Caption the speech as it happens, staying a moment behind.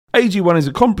AG1 is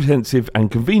a comprehensive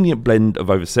and convenient blend of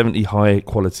over 70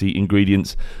 high-quality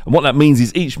ingredients, and what that means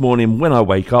is each morning when I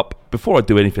wake up, before I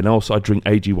do anything else, I drink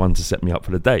AG1 to set me up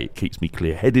for the day. It keeps me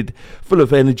clear-headed, full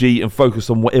of energy, and focused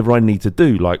on whatever I need to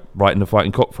do, like writing the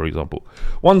Fighting Cock, for example.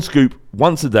 One scoop,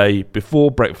 once a day,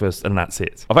 before breakfast, and that's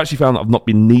it. I've actually found that I've not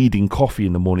been needing coffee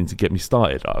in the morning to get me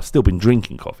started. I've still been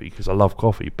drinking coffee because I love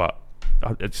coffee, but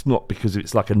it's not because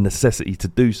it's like a necessity to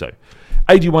do so.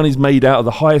 AG1 is made out of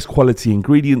the highest quality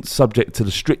ingredients subject to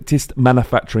the strictest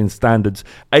manufacturing standards.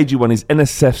 AG1 is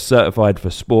NSF certified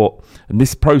for sport, and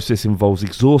this process involves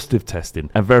exhaustive testing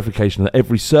and verification that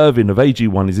every serving of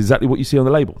AG1 is exactly what you see on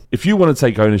the label. If you want to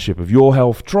take ownership of your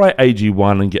health, try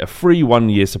AG1 and get a free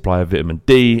 1-year supply of vitamin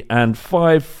D and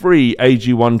 5 free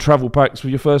AG1 travel packs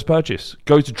with your first purchase.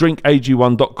 Go to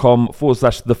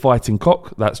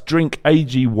drinkag1.com/thefightingcock. That's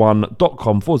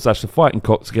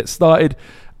drinkag1.com/thefightingcock to get started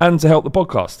and to help the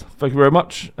podcast. Thank you very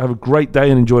much. Have a great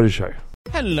day and enjoy the show.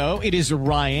 Hello, it is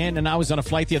Ryan, and I was on a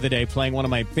flight the other day playing one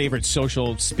of my favorite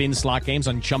social spin slot games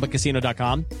on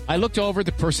ChumbaCasino.com. I looked over at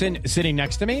the person sitting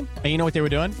next to me, and you know what they were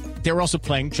doing? They were also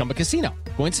playing Chumba Casino.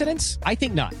 Coincidence? I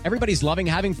think not. Everybody's loving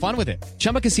having fun with it.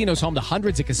 Chumba Casino is home to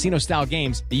hundreds of casino-style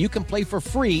games that you can play for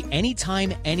free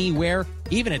anytime, anywhere,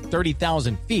 even at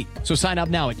 30,000 feet. So sign up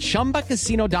now at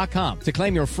ChumbaCasino.com to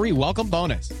claim your free welcome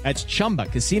bonus. That's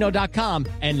ChumbaCasino.com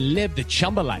and live the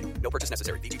Chumba life. No purchase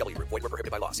necessary. VGW. Void where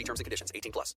prohibited by law. See terms and conditions.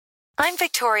 18+. I'm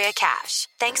Victoria Cash.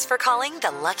 Thanks for calling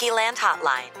the Lucky Land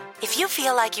Hotline. If you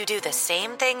feel like you do the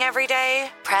same thing every day,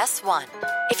 press 1.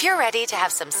 If you're ready to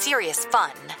have some serious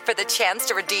fun for the chance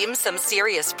to redeem some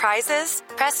serious prizes,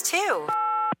 press 2.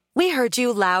 We heard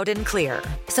you loud and clear.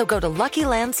 So go to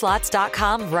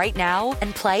LuckyLandSlots.com right now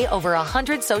and play over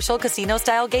 100 social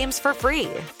casino-style games for free.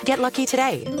 Get lucky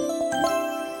today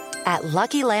at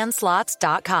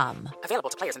LuckyLandSlots.com. Available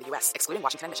to players in the U.S., excluding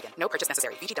Washington and Michigan. No purchase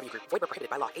necessary. VGW Group. Void where prohibited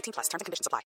by law. 18+. Terms and conditions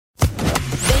apply.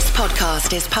 This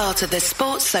podcast is part of the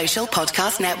Sports Social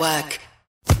Podcast Network.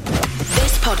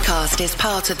 This podcast is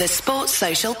part of the Sports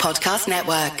Social Podcast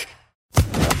Network.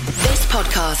 This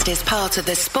podcast is part of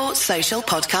the Sports Social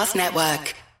Podcast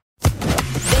Network.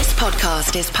 This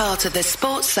podcast is part of the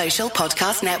Sports Social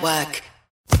Podcast Network.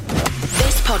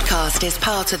 This podcast is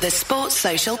part of the Sports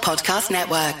Social Podcast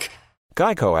Network.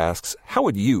 Geico asks, how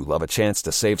would you love a chance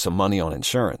to save some money on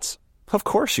insurance? Of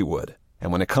course you would.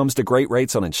 And when it comes to great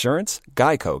rates on insurance,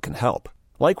 Geico can help.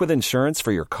 Like with insurance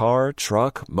for your car,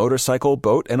 truck, motorcycle,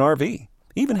 boat, and RV.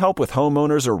 Even help with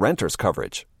homeowners or renters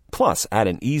coverage. Plus, add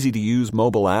an easy-to-use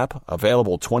mobile app,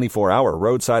 available 24-hour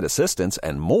roadside assistance,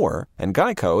 and more, and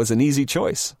Geico is an easy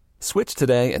choice. Switch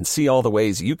today and see all the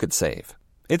ways you could save.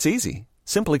 It's easy.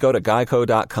 Simply go to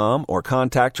geico.com or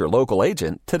contact your local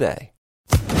agent today.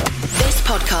 This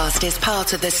podcast is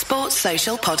part of the Sports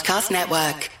Social Podcast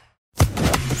Network.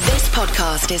 This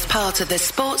podcast is part of the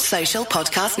Sports Social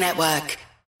Podcast Network.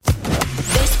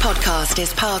 This podcast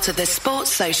is part of the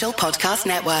Sports Social Podcast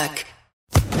Network.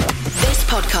 This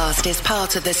podcast is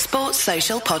part of the Sports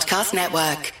Social Podcast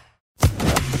Network.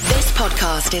 This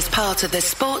podcast is part of the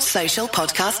Sports Social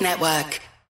Podcast Network.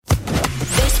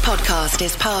 This podcast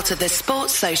is part of the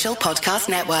Sports Social Podcast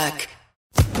Network.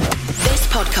 This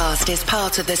podcast is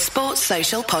part of the Sports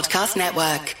Social Podcast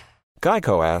Network.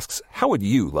 Geico asks, how would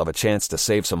you love a chance to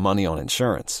save some money on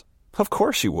insurance? Of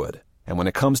course you would. And when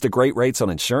it comes to great rates on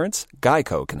insurance,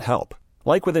 Geico can help.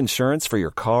 Like with insurance for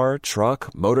your car,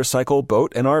 truck, motorcycle,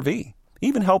 boat, and RV.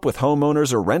 Even help with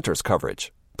homeowners or renters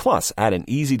coverage. Plus, add an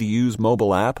easy-to-use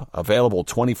mobile app, available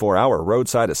 24-hour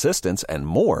roadside assistance, and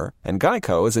more, and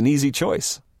Geico is an easy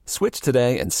choice. Switch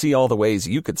today and see all the ways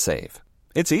you could save.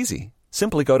 It's easy.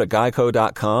 Simply go to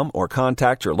geico.com or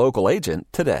contact your local agent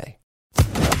today.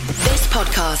 This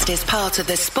podcast is part of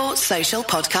the Sports Social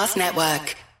Podcast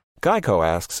Network. Geico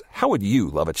asks, how would you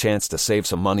love a chance to save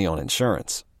some money on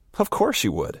insurance? Of course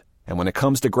you would. And when it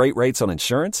comes to great rates on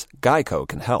insurance, Geico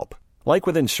can help. Like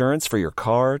with insurance for your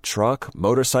car, truck,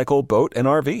 motorcycle, boat, and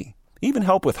RV. Even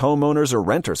help with homeowners or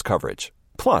renters coverage.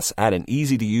 Plus, add an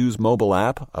easy-to-use mobile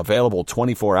app, available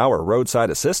 24-hour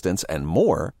roadside assistance, and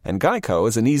more, and Geico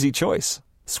is an easy choice.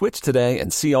 Switch today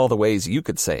and see all the ways you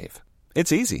could save.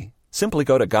 It's easy. Simply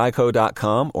go to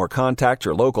geico.com or contact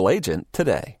your local agent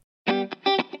today.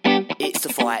 It's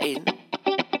the fighting.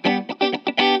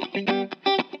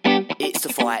 It's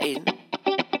the fighting.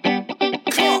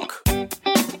 Cock.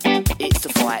 It's the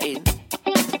fighting.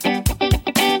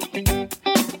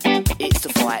 It's the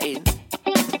fighting.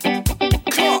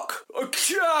 Cock.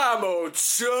 Come on,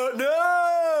 son.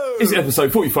 No. It's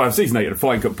episode 45, season 8 of the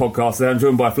Fighting Cup podcast. Today I'm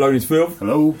joined by Felonious Phil.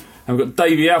 Hello. And we've got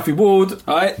Davey Alfie Ward.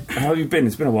 Hi. How have you been?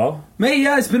 It's been a while. Me,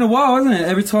 yeah, it's been a while, hasn't it?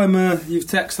 Every time you've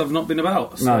texted, I've not been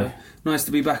about. So No. nice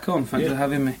to be back on. Thanks for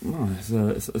having me. Oh,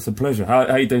 it's a pleasure.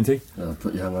 How you doing, T?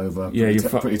 Pretty hungover. Yeah, you're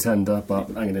pretty tender, but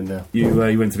hanging in there.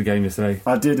 You went to the game yesterday.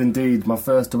 I did indeed. My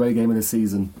first away game of the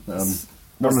season.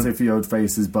 Not to say for your old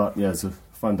faces, but yeah, it's a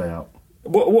fun day out.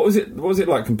 What was it? What was it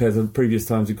like compared to the previous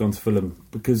times you've gone to Fulham?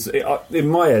 Because in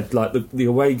my head, like the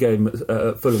away game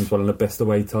at Fulham's one of the best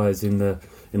away ties in the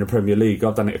Premier League.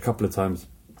 I've done it a couple of times,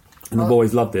 and I've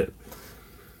always loved it.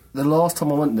 The last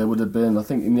time I went there would have been, I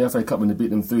think, in the FA Cup when they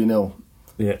beat them 3-0.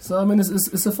 Yeah. So I mean,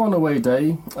 it's a fun away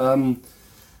day.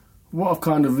 What I've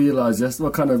kind of realised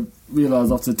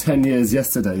after 10 years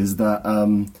yesterday is that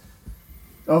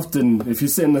often if you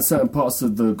sit in certain parts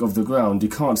of the ground, you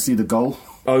can't see the goal.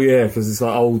 Oh yeah, because it's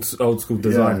like old school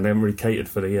design. Yeah. They haven't really catered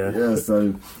for the Yeah,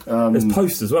 so there's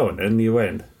posts as well in the away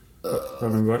end. If I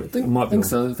remember right.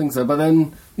 I think so. But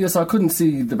then, yes, I couldn't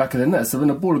see the back of the net. So when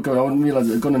the ball had gone, I wouldn't realise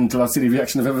it had gone until I see the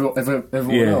reaction of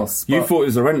everyone else. You But thought it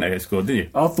was Arente who scored,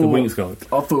 didn't you? The Winks goal.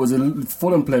 I thought it was a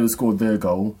Fulham player who scored their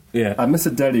goal. Yeah. I missed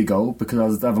a Delhi goal because I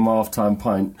was having my half-time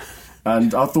pint,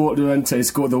 and I thought Arente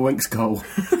scored the Winks goal.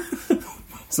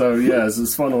 So yeah, it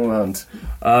was fun all around.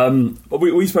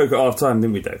 We spoke at half time,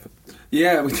 didn't we, Dave?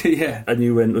 Yeah, we did, yeah. And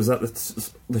you went, was that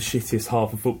the shittiest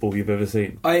half of football you've ever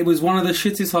seen? It was one of the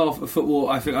shittest half of football,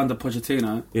 I think, under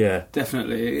Pochettino. Yeah.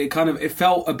 Definitely. It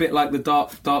felt a bit like the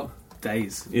dark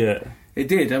days. Yeah. It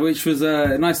did, which was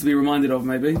nice to be reminded of,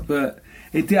 maybe. But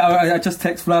it did. I just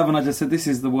texted Flav and I just said, this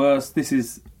is the worst, this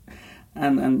is...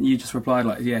 And you just replied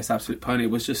like, yeah, it's absolute pony. It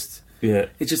was just... Yeah.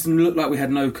 It just looked like we had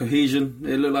no cohesion.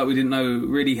 It looked like we didn't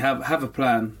really have a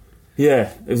plan.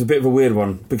 Yeah, it was a bit of a weird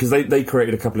one because they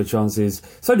created a couple of chances.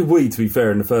 So did we, to be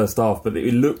fair, in the first half. But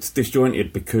it looked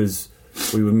disjointed because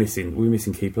we were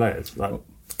missing key players. Like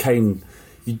Kane,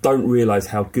 you don't realise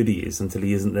how good he is until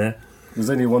he isn't there.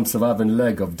 There's only one surviving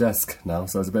leg of Desk now,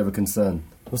 so it's a bit of a concern.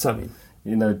 What's that mean?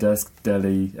 You know, Desk,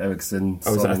 Delhi, Ericsson, is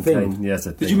that a Son, thing? Kane. Yes,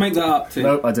 a thing. Did you make that up, Tim?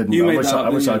 No, I didn't. You I made wish that up, I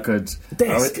wish didn't I you? could.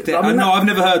 Desk. No, I've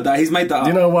never heard that. He's made that up. Do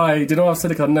you know why? Do you know why I've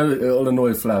said it? I know it'll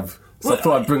annoy Flav. So I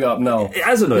thought I'd bring it up now. It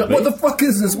has annoyed me. What the fuck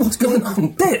is this? What's going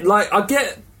on? Like, I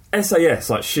get SAS,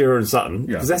 like Shearer and Sutton,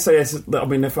 because SAS, I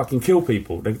mean, they fucking kill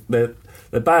people. They're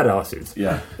badasses.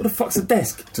 Yeah. What the fuck's a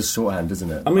desk? Just shorthand,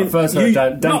 isn't it? I mean, I first heard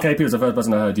Dan KP was the first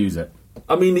person I heard use it.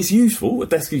 I mean, it's useful. A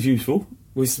desk is useful.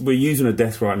 We're using a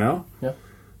desk right now. Yeah.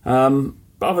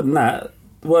 But other than that,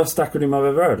 the worst acronym I've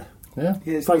ever heard. Yeah.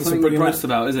 It's not something to boast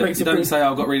about, is it? You don't say,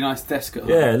 I've got a really nice desk at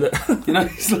home. Yeah, look. You know,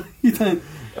 it's like, you don't...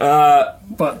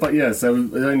 But yeah, so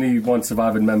there's only one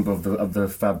surviving member of the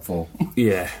Fab Four.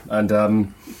 Yeah. And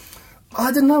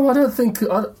I don't know.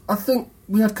 I think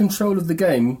we had control of the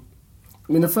game.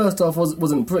 I mean, the first half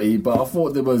wasn't pretty, but I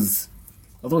thought it was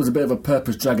a bit of a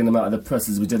purpose dragging them out of the press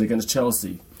as we did against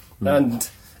Chelsea. And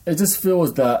it just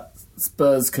feels that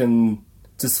Spurs can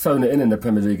just phone it in the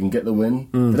Premier League and get the win.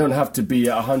 They don't have to be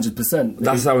at 100%.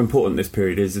 That's how important this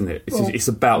period is, isn't it? It's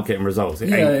about getting results.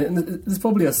 It's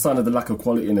probably a sign of the lack of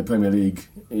quality in the Premier League,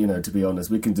 you know, to be honest.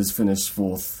 We can just finish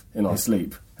fourth in our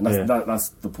sleep. And that's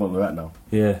the point we're at now.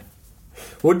 Yeah.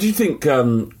 What do you think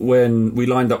when we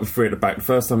lined up with three at the back? The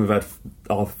first time we've had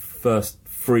our first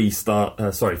team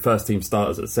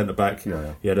starters at centre back.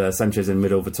 Yeah. You had Sanchez in the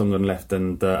middle, Vertonghen on left,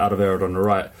 and Alderweireld on the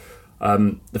right.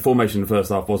 The formation in the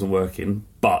first half wasn't working,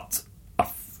 but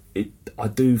I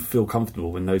do feel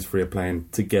comfortable when those three are playing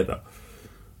together.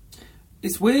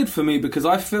 It's weird for me because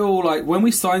I feel like when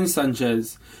we signed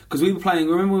Sanchez, because we were playing,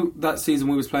 remember that season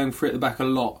we was playing three at the back a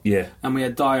lot? Yeah. And we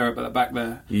had Dyer at the back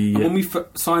there. Yeah. And when we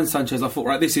signed Sanchez, I thought,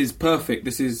 right, this is perfect.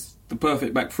 This is the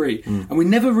perfect back three. And we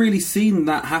never really seen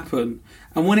that happen.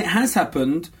 And when it has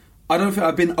happened, I don't think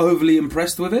I've been overly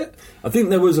impressed with it. I think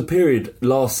there was a period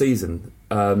last season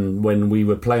when we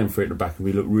were playing three at the back and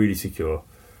we looked really secure.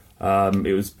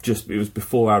 It was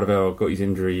before Alderweireld got his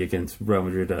injury against Real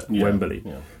Madrid at Wembley,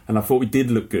 and I thought we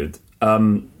did look good.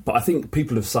 But I think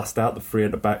people have sussed out the three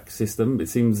at the back system. It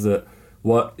seems that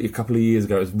what a couple of years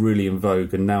ago was really in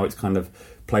vogue, and now it's kind of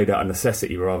played out of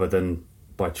necessity rather than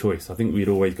by choice. I think we'd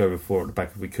always go with four at the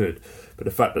back if we could, but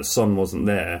the fact that Son wasn't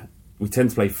there, we tend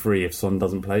to play three if Son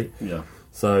doesn't play. Yeah.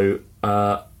 So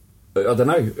I don't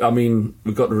know. I mean,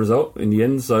 we got the result in the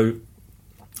end, so.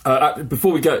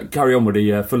 Before we carry on with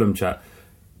the Fulham chat,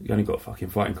 you only got fucking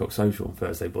Fighting Cock Social on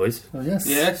Thursday, boys. Oh, yes.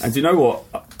 Yes. And do you know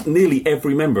what? Nearly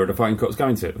every member of the Fighting Cock's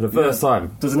going to it for the first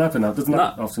time. Doesn't happen now, doesn't it?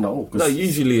 Often at all. No,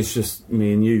 usually it's just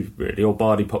me and you, really. Or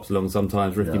Bardi pops along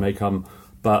sometimes, Ricky may come.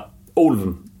 But all of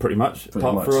them, pretty much.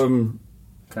 Apart from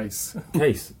Case.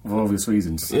 Case. For obvious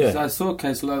reasons. Yeah. I saw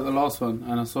Case, like, the last one,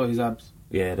 and I saw his abs.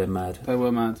 Yeah, they're mad. They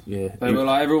were mad. Yeah. They were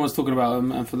like, everyone's talking about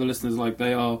them, and for the listeners, like,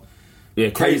 they are... Yeah,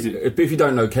 crazy. Case, if you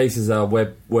don't know, Case is a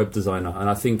web designer, and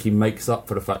I think he makes up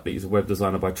for the fact that he's a web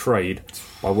designer by trade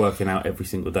by working out every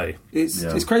single day.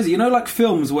 It's crazy. You know, like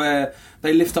films where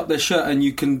they lift up their shirt and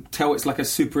you can tell it's like a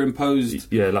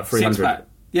superimposed like 300. six-pack.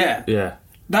 Yeah. Yeah.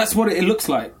 That's what it looks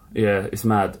like. Yeah, it's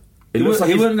mad. He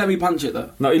wouldn't let me punch it,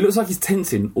 though. No, he looks like he's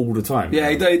tensing all the time. Yeah,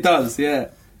 he does,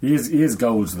 yeah. He is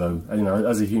gold, though, you know,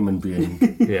 as a human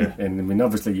being. Yeah. And, I mean,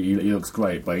 obviously he looks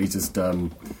great, but he's just...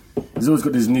 he's always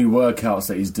got these new workouts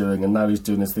that he's doing, and now he's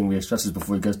doing this thing where he stretches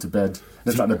before he goes to bed.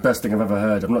 It's like the best thing I've ever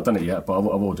heard. I've not done it yet, but I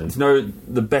will do. You know,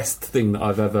 the best thing that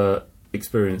I've ever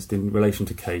experienced in relation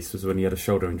to Case was when he had a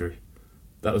shoulder injury.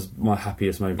 That was my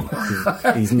happiest moment.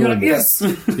 He's normal. Like, yes!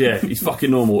 Yeah, he's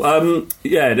fucking normal.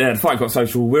 The Fight Cock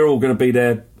Social, we're all going to be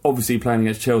there, obviously playing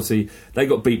against Chelsea. They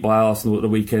got beat by Arsenal at the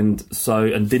weekend,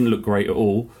 and didn't look great at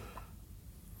all.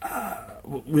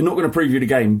 We're not going to preview the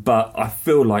game, but I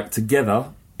feel like together,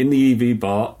 in the EV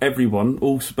bar, everyone,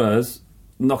 all Spurs,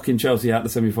 knocking Chelsea out the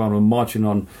semi-final and marching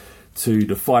on to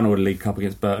the final of the League Cup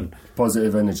against Burton.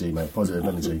 Positive energy, mate. Positive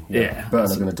energy. Yeah.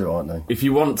 Burton are going to do it, aren't they? If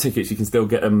you want tickets, you can still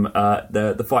get them at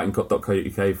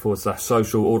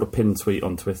thefightingcock.co.uk/social or the pinned tweet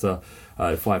on Twitter.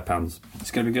 £5.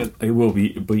 It's going to be good. It will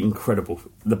be incredible.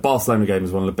 The Barcelona game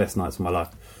was one of the best nights of my life.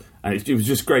 And it was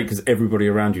just great because everybody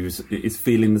around you is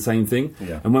feeling the same thing.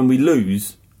 Yeah. And when we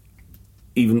lose,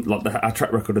 even like our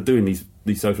track record of doing these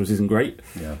socials isn't great.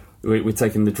 Yeah. We're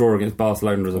taking the draw against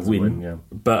Barcelona as a win. Yeah.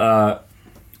 But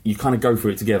you kind of go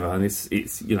through it together, and it's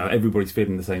you know, everybody's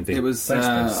feeling the same thing. It was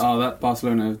that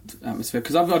Barcelona atmosphere,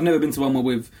 because I've never been to one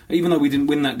where even though we didn't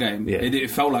win that game,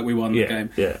 it felt like we won the game.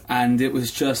 Yeah. And it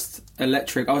was just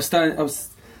electric. I was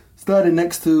standing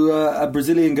next to a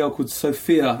Brazilian girl called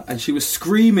Sofia, and she was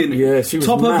screaming. Yeah, she was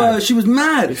mad. She was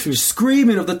mad. She was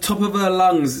screaming of the top of her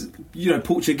lungs, you know,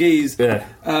 Portuguese. Yeah.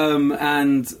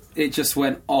 And it just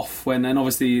went off and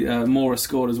obviously Mora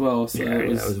scored as well. So that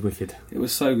was wicked. It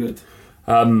was so good.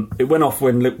 It went off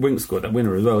when Wink scored that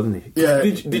winner as well, didn't he? Yeah.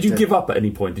 Did you give up at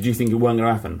any point? Did you think it weren't going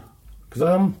to happen?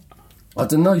 I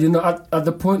don't know. You know, at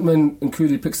the point when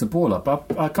Nkudu picks the ball up,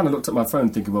 I kind of looked at my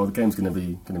phone thinking, well, the game's going to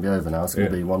be over now. It's going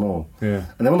to be 1-1. Yeah.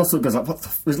 And then when I saw it goes up, it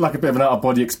was like a bit of an out of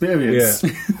body experience.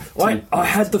 Yeah. I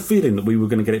had the feeling that we were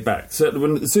going to get it back. So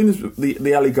as soon as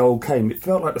the alley goal came, it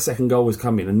felt like the second goal was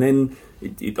coming, and then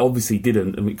it obviously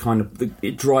didn't, and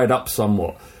it dried up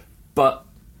somewhat. But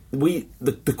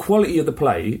the quality of the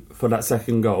play for that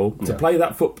second goal, to play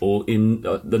that football in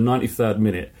the 93rd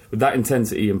minute with that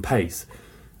intensity and pace,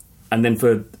 and then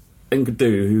for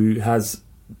Nkudu, who has,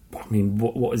 I mean,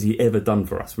 what has he ever done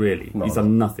for us, really? He's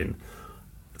done nothing.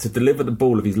 To deliver the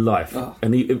ball of his life,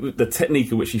 and the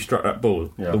technique in which he struck that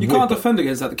ball. Yeah. You can't defend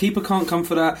against that. The keeper can't come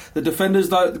for that. The defenders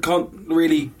can't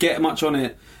really get much on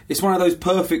it. It's one of those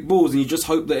perfect balls, and you just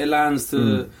hope that it lands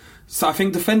to... So I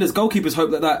think goalkeepers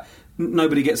hope that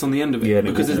nobody gets on the end of it,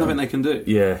 because there's nothing they can do.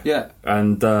 Yeah.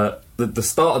 And the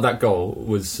start of that goal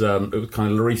was it was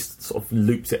kind of Lloris sort of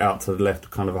looped it out to the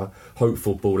left, kind of a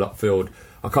hopeful ball upfield.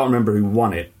 I can't remember who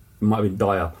won it. It might have been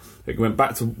Dyer. It went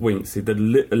back to Winks. He did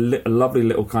a lovely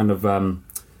little kind of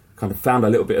found a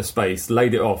little bit of space,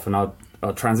 laid it off, and our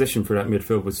transition through that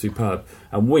midfield was superb.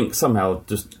 And Winks somehow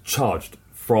just charged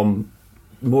from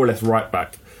more or less right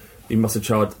back. He must have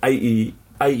charged 80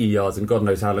 yards, and God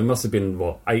knows how long. It must have been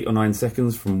 8 or 9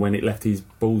 seconds from when it left his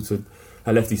ball to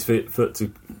left his foot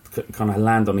to kind of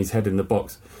land on his head in the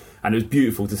box. And it was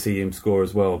beautiful to see him score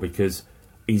as well, because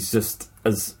he's just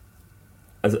as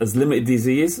limited as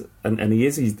he is, and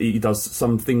he does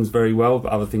some things very well,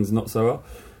 but other things not so well.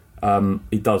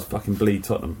 He does fucking bleed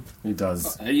Tottenham. He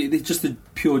does. It's just a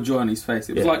pure joy on his face.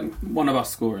 It was like one of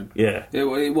us scoring. Yeah.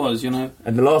 It was, you know.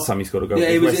 And the last time he scored a goal,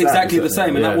 it was exactly the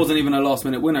same, and that wasn't even a last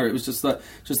minute winner. It was just a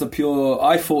pure...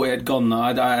 I thought it had gone, though.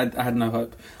 I had no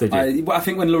hope. Did you? I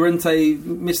think when Llorente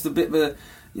missed a bit of a...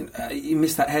 he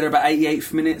missed that header about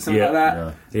 88th minute, something like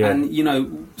that. Yeah. And, you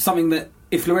know, something that...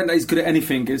 If Llorente's good at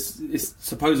anything, is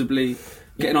supposedly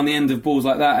getting on the end of balls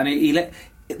like that, and he let...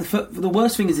 The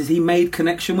worst thing is he made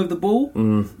connection with the ball,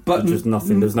 but just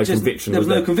nothing. There's no conviction. There was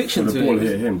no conviction to it. The ball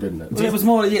hit him, didn't it? Well, it was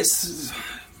more. Yes.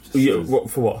 What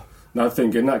for? What? No, I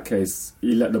think in that case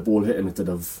he let the ball hit him instead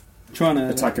of trying to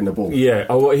attacking the ball. Yeah.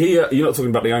 Oh, well, you're not talking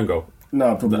about the own goal.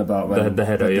 No, I'm talking about the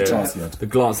header. The chance he had. The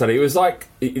glance at it. It was like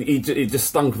he just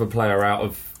stunk of a player out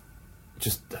of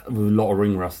just with a lot of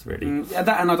ring rust, really.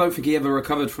 That, and I don't think he ever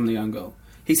recovered from the own goal.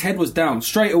 His head was down.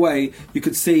 Straight away, you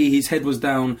could see his head was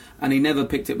down, and he never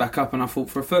picked it back up. And I thought,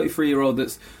 for a 33-year-old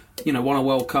that's, won a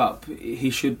World Cup,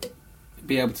 he should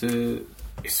be able to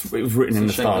It was written in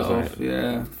the stars, wasn't it?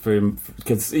 Yeah. For him,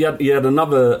 because he had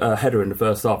another header in the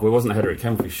first half. Well, it wasn't a header; it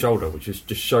came off his shoulder, which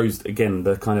just shows again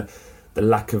the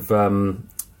lack of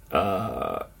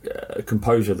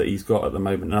composure that he's got at the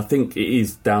moment. And I think it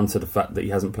is down to the fact that he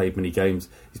hasn't played many games.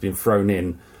 He's been thrown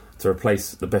in to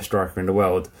replace the best striker in the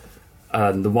world.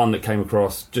 And the one that came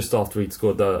across just after he'd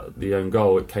scored the own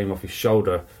goal, it came off his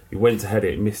shoulder. He went to head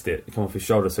it, missed it, it came off his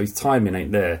shoulder. So his timing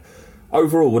ain't there.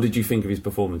 Overall, what did you think of his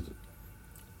performance?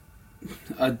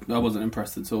 I wasn't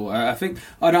impressed at all. I think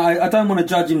I don't want to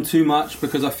judge him too much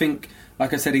because I think,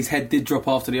 like I said, his head did drop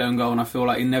after the own goal, and I feel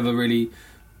like he never really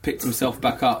picked himself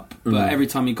back up. But every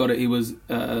time he got it, he was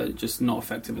just not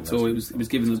effective at all. He was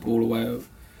giving the ball away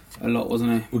a lot,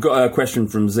 wasn't he? We've got a question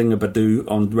from Zinga Badu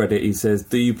on Reddit. He says,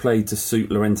 do you play to suit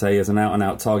Llorente as an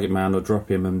out-and-out target man, or drop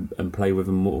him and play with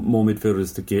more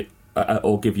midfielders to get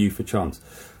or give youth a chance?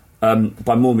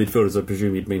 By more midfielders, I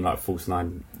presume you'd mean like false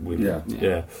nine.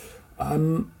 Yeah.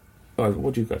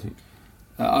 What do you guys think?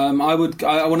 I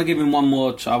want to give him one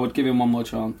more. I would give him one more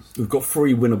chance. We've got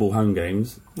 3 winnable home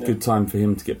games. Yeah. Good time for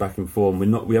him to get back in form.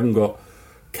 We haven't got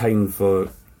Kane for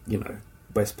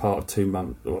best part of 2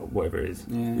 months or whatever it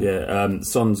is.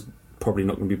 Son's probably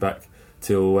not going to be back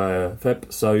till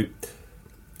Feb. So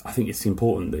I think it's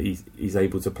important that he's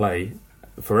able to play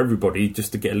for everybody,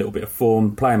 just to get a little bit of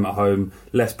form, play him at home,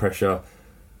 less pressure.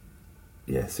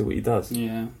 Yeah, see what he does.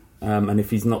 Yeah. And if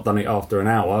he's not done it after an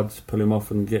hour, I'd just pull him off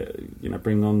and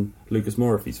bring on Lucas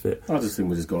Moura if he's fit. I just think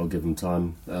we just got to give him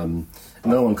time.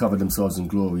 No one covered themselves in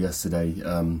glory yesterday.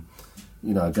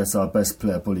 I guess our best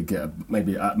player probably get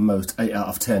maybe at most 8 out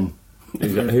of 10.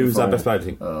 Who was our best player, do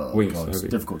you think? Winks. God, it's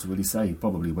difficult to really say.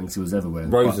 Probably Winks. He was everywhere.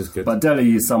 Rose is good. But Dele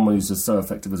is someone who's just so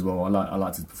effective as well. I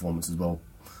liked his performance as well.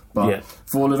 But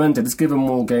for Llorente, just give him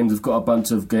more games. We've got a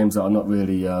bunch of games that are not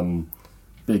really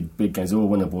big games. They're all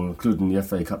winnable, including the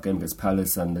FA Cup game against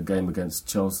Palace and the game against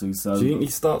Chelsea. So, do you think he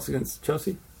starts against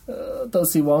Chelsea? Don't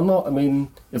see why not. I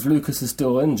mean, if Lucas is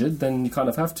still injured, then you kind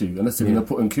of have to. Unless they're going to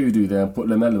put Nkudu there and put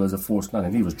Lamela as a false nine,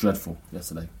 and he was dreadful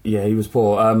yesterday. Yeah, he was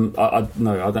poor. I don't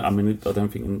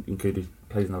think Nkudu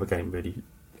plays another game really.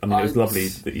 I mean, it was lovely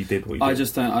that he did what he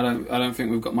did. I don't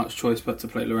think we've got much choice but to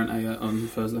play Llorente on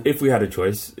Thursday. If we had a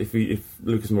choice, if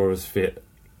Lucas Moura was fit,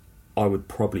 I would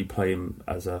probably play him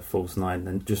as a false nine,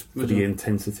 and just for the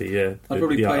intensity. Yeah, I'd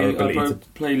probably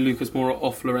play Lucas Moura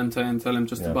off Llorente and tell him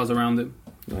just to buzz around him.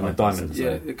 And a diamond.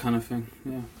 Yeah, that kind of thing.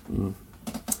 Yeah.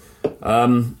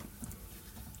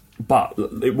 But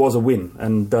it was a win,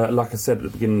 and like I said at the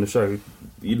beginning of the show,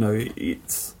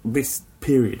 it's this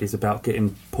period is about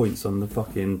getting points on the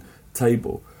fucking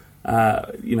table.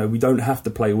 We don't have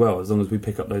to play well as long as we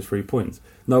pick up those 3 points.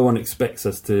 No one expects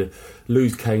us to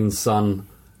lose Kane's son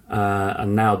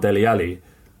and now Dele Alli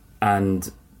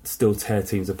and still tear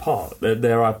teams apart.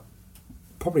 There are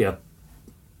probably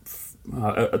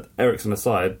Eriksen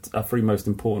aside, our 3 most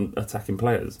important attacking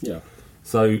players. Yeah.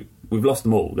 So we've lost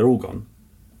them all. They're all gone.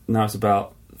 Now it's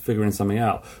about figuring something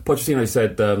out. Pochettino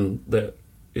said that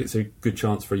it's a good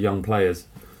chance for young players.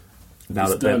 Now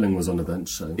that Sterling was on the bench.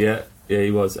 So. Yeah,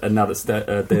 he was. And now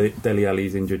that Dele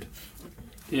Alli's injured.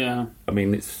 Yeah. I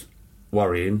mean, it's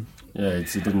worrying. Yeah,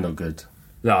 it didn't look good.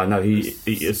 No, I know. He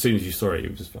as soon as you saw it, he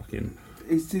was just fucking...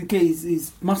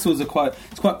 His muscles are quite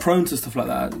prone to stuff like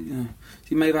that.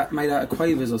 He made out of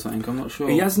quavers or something. I'm not sure.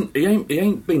 He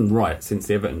ain't been right since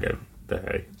the Everton game.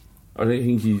 I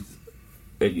don't think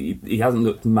he hasn't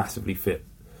looked massively fit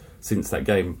since that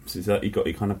game. Since he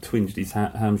kind of twinged his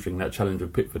hamstring that challenge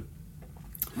with Pickford.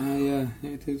 Yeah,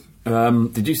 he did.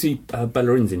 Did you see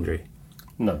Bellerin's injury?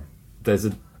 No.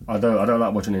 I don't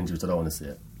like watching injuries. I don't want to see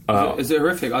it. Is it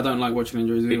horrific? I don't like watching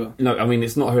injuries either. No, I mean,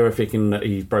 it's not horrific in that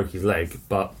he broke his leg,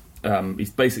 but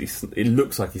he's basically... It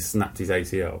looks like he's snapped his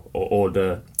ACL or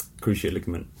the cruciate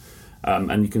ligament.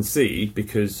 And you can see,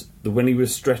 because when he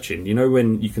was stretching,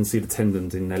 when you can see the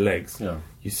tendons in their legs,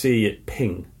 you see it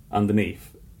ping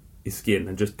underneath his skin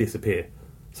and just disappear.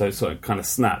 So it sort of kind of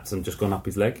snaps and just gone up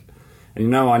his leg.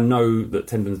 And I know that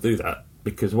tendons do that,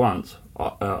 because once,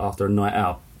 after a night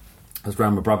out, I was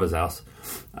round my brother's house,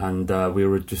 and we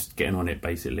were just getting on it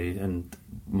basically, and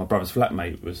my brother's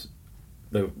flatmate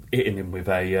they were hitting him with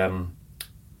a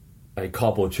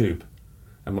cardboard tube,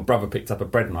 and my brother picked up a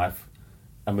bread knife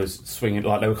and was swinging,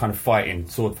 like they were kind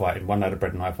of sword fighting. One had a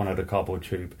bread knife, one had a cardboard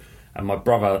tube, and my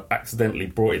brother accidentally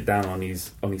brought it down on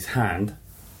his hand,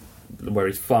 where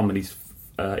his thumb and his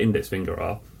index finger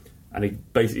are, and he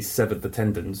basically severed the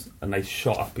tendons, and they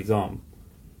shot up his arm.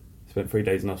 Spent 3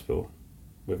 days in hospital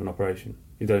with an operation.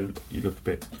 You look a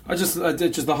bit... I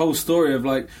did just the whole story of,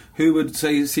 like, who would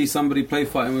see somebody play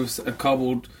fighting with a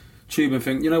cardboard tube and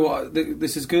think, you know what,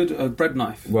 this is good, a bread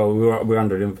knife. Well, we're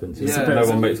under the influence. No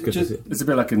one makes good decisions. It's a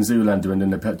bit like in Zoolander and in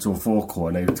the petrol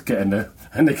forecourt, and they get in there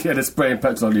and they get spraying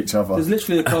petrol on each other. There's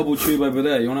literally a cardboard tube over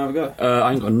there. You want to have a go?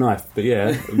 I ain't got a knife, but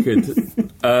yeah, I'm good.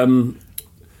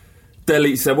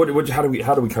 Dele, so how do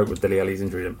we cope with Dele Alli's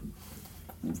injury then?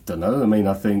 Don't know. I mean,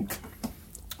 I think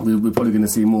we're probably going to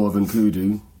see more of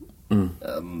Nkudu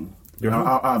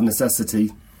out of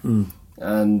necessity,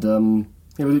 and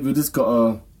we just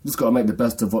got to make the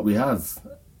best of what we have.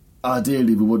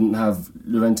 Ideally, we wouldn't have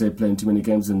Llorente playing too many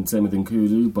games, and same with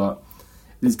Nkudu, but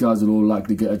these guys will all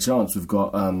likely get a chance. We've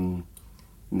got,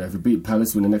 if we beat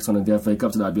Palace, win the next one in the FA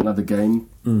Cup, so that'd be another game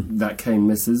that Kane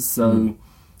misses. So,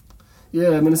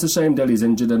 yeah, I mean, it's a shame Dele's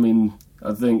injured. I mean,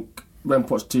 I think when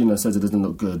Pochettino says it doesn't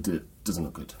look good, it doesn't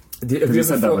look good. Have you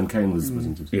said that when Kane was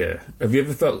injured? Yeah. Have you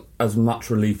ever felt as much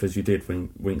relief as you did when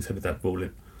Winks headed that ball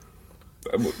in?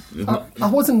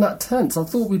 I wasn't that tense. I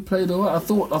thought we played all right. I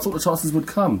thought the chances would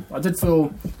come. I did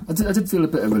feel a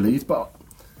bit of relief, but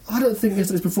I don't think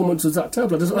yesterday's performance was that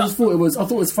terrible. I just thought it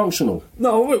was functional.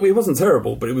 No, it wasn't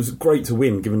terrible, but it was great to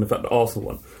win, given the fact that Arsenal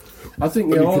won. I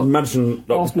think you can imagine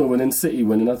Arsenal winning, City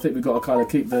winning. I think we've got to kind of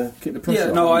keep the pressure.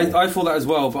 Yeah, no, I thought that as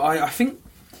well. But I think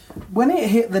when it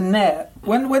hit the net,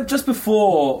 when just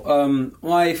before,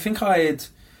 I think I had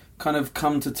kind of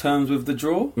come to terms with the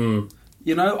draw.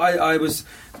 You know, I was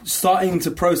starting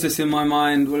to process in my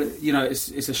mind. Well, you know, it's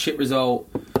a shit result,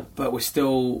 but we're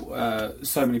still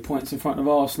so many points in front of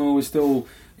Arsenal. We're still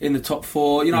in the top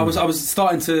four. You know, I was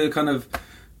starting to kind of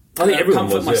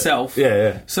comfort myself.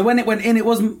 Yeah. So when it went in, it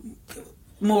wasn't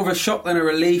more of a shock than a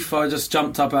relief. I just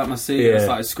jumped up out of my seat and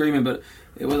started screaming. But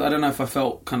it was. I don't know if I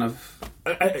felt kind of.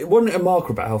 It wasn't a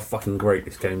marker about how fucking great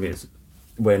this game is.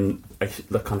 When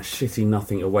the kind of shitty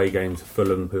nothing away game to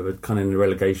Fulham, who were kind of in the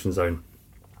relegation zone,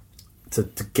 to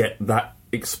get that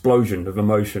explosion of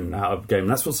emotion out of the game. And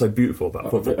that's what's so beautiful about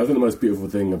football. I think the most beautiful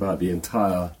thing about the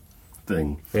entire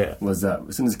thing was that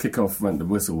as soon as kick-off went, the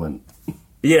whistle went.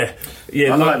 Yeah.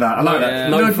 I like that.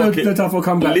 No time for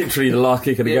comeback. Literally the last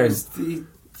kick of the game.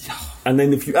 And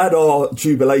then if you add our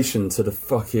jubilation to the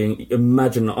fucking...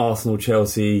 Imagine Arsenal,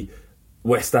 Chelsea,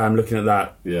 West Ham looking at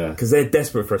that. Yeah. Because they're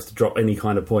desperate for us to drop any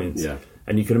kind of points. Yeah.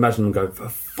 And you can imagine them go, for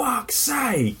fuck's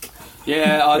sake...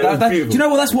 Yeah, do you know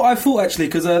what? That's what I thought actually,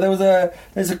 because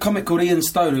there's a comic called Ian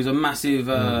Stone who's a massive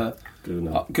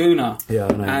gooner. Yeah,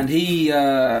 I know. And he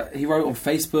wrote on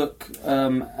Facebook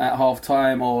at half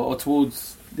time or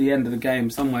towards the end of the game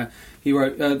somewhere. He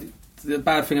wrote the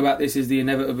bad thing about this is the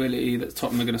inevitability that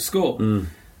Tottenham are going to score.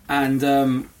 And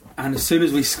as soon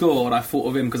as we scored, I thought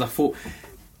of him because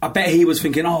I bet he was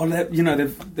thinking,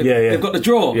 they've got the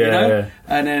draw, you know? Yeah.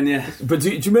 And then, But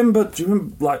do you remember,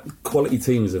 like, quality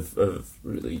teams of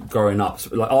really growing up,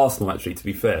 like Arsenal, actually, to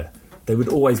be fair, they would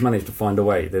always manage to find a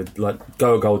way. They'd, like,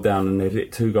 go a goal down and they'd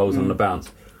hit 2 goals on the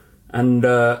bounce. And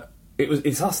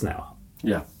it's us now.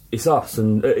 Yeah. It's us.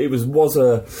 And it was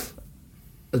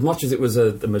as much as it was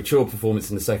a mature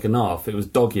performance in the second half, it was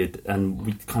dogged and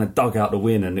we kind of dug out the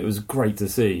win and it was great to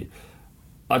see.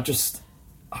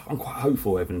 I'm quite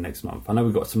hopeful over the next month. I know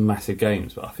we've got some massive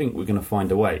games, but I think we're going to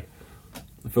find a way.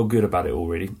 I feel good about it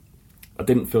already. I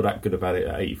didn't feel that good about it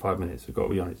at 85 minutes, I've got to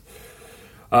be honest.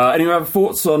 Any other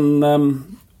thoughts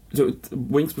on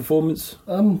Winks' performance?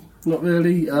 Not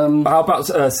really. How about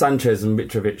Sanchez and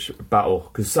Mitrovic battle?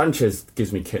 Because Sanchez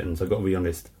gives me kittens, I've got to be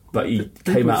honest. But he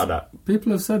came out of that.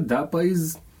 People have said that, but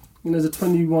he's... as a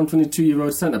 21,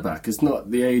 22-year-old centre-back, it's not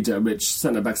the age at which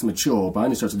centre-backs mature by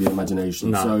any stretch of the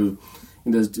imagination. No. So...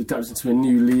 He's adapted to a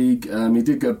new league. He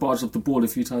did get barged off the ball a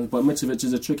few times, but Mitrovic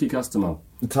is a tricky customer.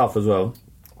 Tough as well.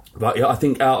 But yeah, I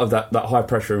think out of that high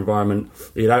pressure environment,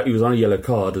 he was on a yellow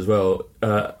card as well.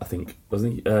 I think,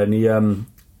 wasn't he? And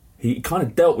he kind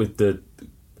of dealt with the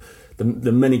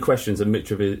many questions that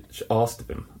Mitrovic asked of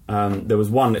him. There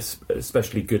was one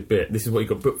especially good bit. This is what he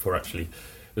got booked for actually.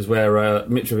 It was where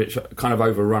Mitrovic kind of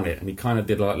overrun it, and he kind of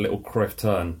did like a little Cruyff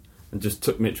turn and just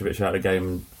took Mitrovic out of the game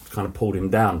and kind of pulled him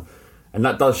down. And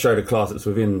that does show the class that's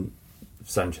within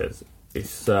Sanchez.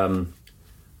 It's I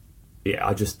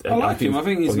like him. I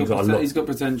think he's got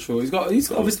potential. He's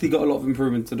obviously got a lot of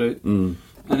improvement to do, and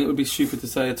it would be stupid to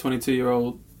say a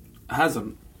 22-year-old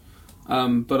hasn't.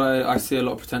 But I see a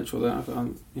lot of potential there.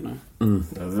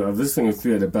 This thing with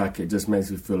 3 at the back, it just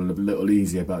makes me feel a little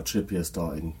easier about Trippier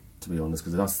starting. To be honest,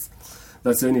 because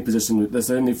that's the only position, that's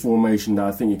the only formation that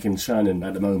I think he can shine in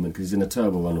at the moment because he's in a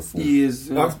turbo run of form. He is.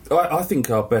 I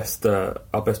think our best player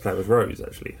was Rose.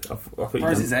 Actually, I think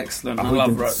Rose is excellent. I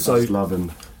love Rose. I just love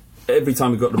him. Every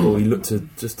time he got the ball, he looked to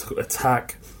just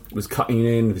attack. Was cutting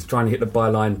in. Was trying to hit the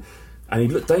byline. and he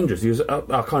looked dangerous. He was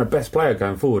our kind of best player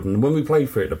going forward. And when we play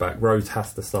for it at the back, Rose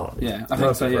has to start. Yeah, I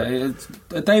think so. Yeah,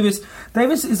 Davis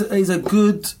is a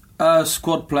good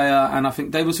squad player, and I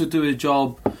think Davis will do a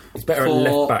job. He's better at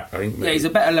left back, I think. Yeah, he's a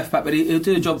better left back, but he'll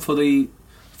do a job for the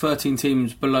 13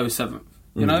 teams below 7th.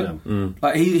 You know,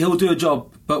 like he'll do a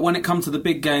job, but when it comes to the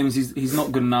big games, he's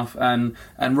not good enough. And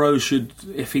Rose should,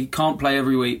 if he can't play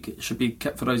every week, should be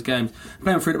kept for those games.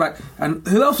 Playing through the back. And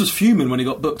who else was fuming when he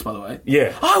got booked? By the way,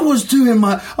 yeah, I was doing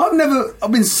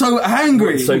I've been so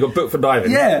angry. So he got booked for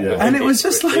diving. Yeah. And it was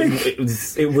just like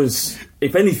it was.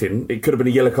 If anything, it could have been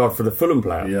a yellow card for the Fulham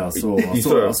player. Yeah, I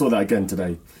saw that again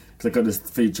today. Because I got this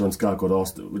feature on Sky called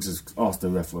Ask the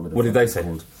Ref. What did they say?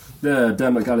 Yeah,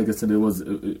 Dermot Gallagher said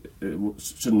it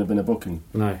shouldn't have been a booking.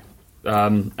 No.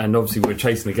 And obviously we were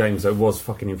chasing the game, so it was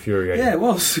fucking infuriating. Yeah, it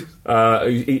was.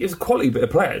 He's a quality bit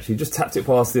of player, actually. He just tapped it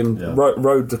past him,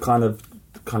 rode the kind of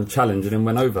challenge, and then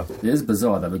went over. It is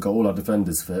bizarre that we've got all our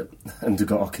defenders fit and we've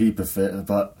got our keeper fit,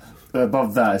 but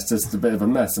above that, it's just a bit of a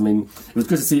mess. I mean, it was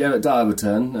good to see Eric Dyer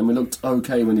return, and we looked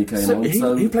okay when he came on.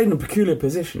 He played in a peculiar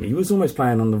position. He was almost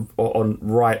playing on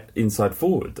right inside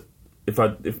forward.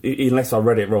 Unless I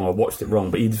read it wrong, I watched it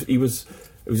wrong, but he was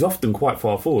often quite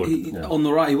far forward. On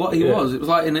the right, he was. It was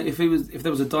like if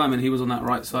there was a diamond, he was on that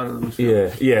right side of the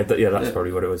midfield. That's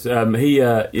probably what it was.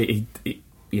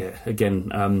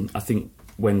 Again, I think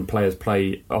when players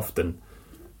play often,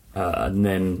 and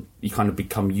then you kind of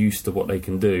become used to what they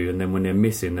can do, and then when they're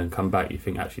missing and come back, you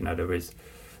think actually no, there is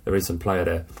some player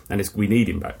there, and we need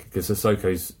him back because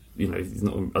Sissoko's. He's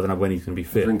not. I don't know when he's going to be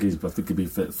fit. I think he'll be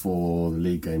fit for the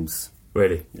league games.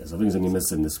 Really? Yes, I think he's only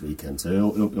missing this weekend, so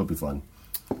he'll be fine.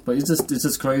 But it's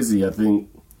just crazy. I think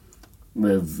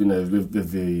with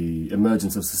the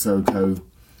emergence of Sissoko,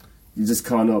 you just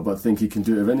can't help but think he can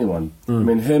do it with anyone. I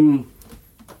mean,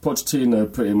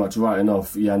 Pochettino pretty much writing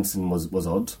off Janssen was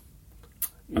odd.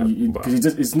 Because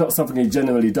it's not something he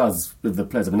generally does with the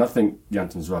players. I mean, I think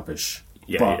Janssen's rubbish.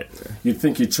 But you'd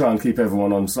think he'd try and keep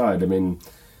everyone on side. I mean,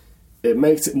 it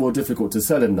makes it more difficult to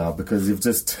sell him now because you've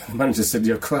just managed to sell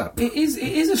your crap. It is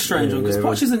a strange one because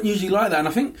Poch isn't usually like that, and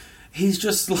I think he's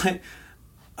just like...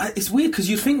 It's weird because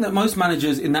you'd think that most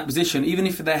managers in that position, even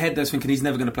if their head they're thinking he's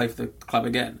never going to play for the club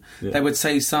again, they would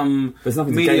say some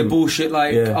media bullshit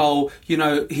like,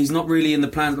 he's not really in the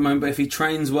plans at the moment, but if he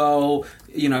trains well,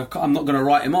 I'm not going to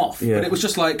write him off. But it was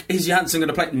just like, is Janssen going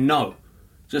to play? No.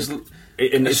 Just...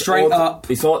 It's straight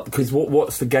up. It's odd because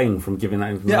what's the gain from giving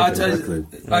that information?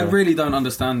 I really don't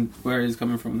understand where he's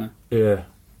coming from there. Yeah,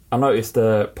 I noticed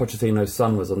Pochettino's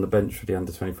son was on the bench for the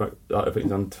under 25. I think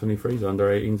he's under 23s, under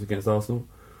 18s against Arsenal.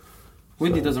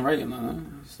 Windy doesn't rate him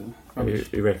though.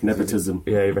 He reckons nepotism.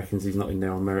 He reckons he's not in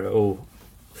there on merit at all.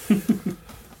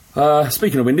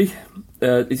 Speaking of Windy,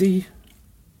 is he?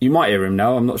 You might hear him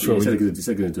now. I'm not sure. He said he's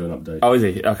going to do an update. Oh, is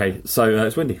he? Okay, so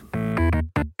it's Windy.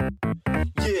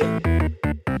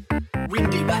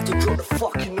 Windy, back to drop the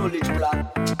fucking knowledge,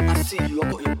 blood. I see you,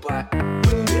 I got your back.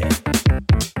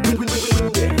 Windy.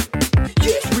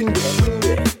 Yes, windy.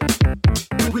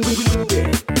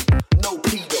 No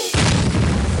pedo.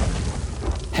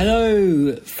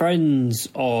 Hello, friends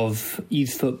of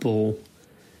youth football.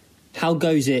 How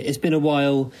goes it? It's been a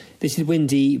while. This is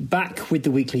Windy, back with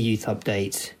the weekly youth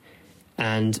update.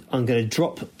 And I'm going to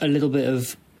drop a little bit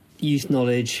of youth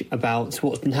knowledge about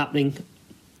what's been happening.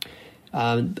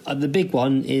 The big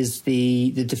one is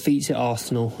the defeat at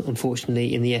Arsenal,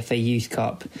 unfortunately, in the FA Youth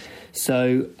Cup.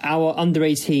 So our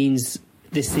under-18s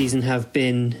this season have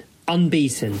been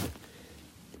unbeaten,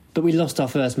 but we lost our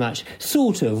first match.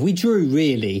 Sort of. We drew,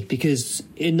 really, because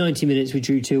in 90 minutes we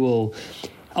drew 2-2.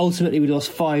 Ultimately, we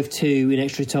lost 5-2 in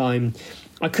extra time.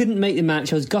 I couldn't make the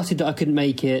match. I was gutted that I couldn't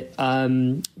make it.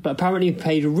 But apparently we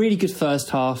played a really good first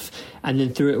half and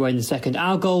then threw it away in the second.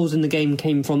 Our goals in the game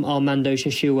came from Armando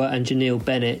Sheshua and Janeel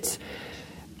Bennett.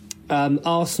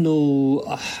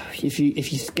 Arsenal, if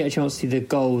you get a chance to see the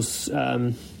goals,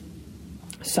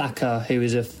 Saka, who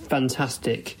is a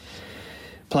fantastic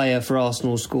player for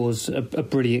Arsenal, scores a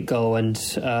brilliant goal. And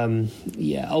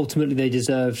ultimately they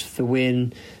deserved the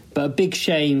win. But a big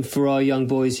shame for our young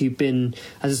boys who've been,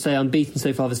 as I say, unbeaten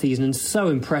so far this season and so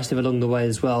impressive along the way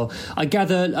as well. I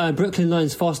gather Brooklyn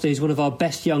Lions Foster, who's one of our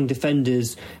best young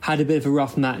defenders, had a bit of a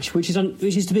rough match, which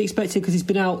is to be expected because he's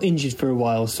been out injured for a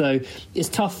while. So it's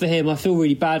tough for him. I feel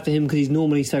really bad for him because he's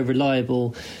normally so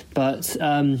reliable. But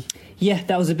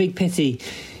that was a big pity.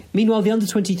 Meanwhile, the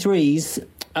under-23s...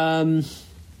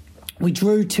 we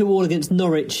drew 2-2 against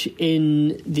Norwich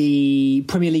in the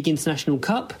Premier League International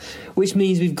Cup, which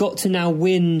means we've got to now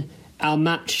win our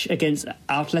match against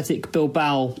Athletic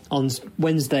Bilbao on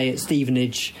Wednesday at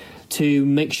Stevenage to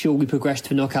make sure we progress to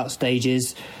the knockout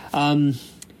stages. Yeah,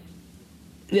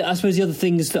 I suppose the other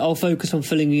things that I'll focus on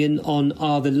filling in on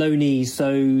are the loanees.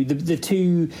 So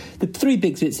the three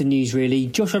big bits of news really.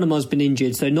 Josh Onoma's been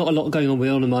injured, so not a lot going on with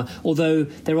Onoma. Although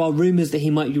there are rumours that he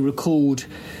might be recalled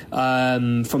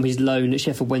from his loan at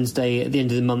Sheffield Wednesday at the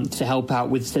end of the month to help out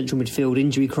with central midfield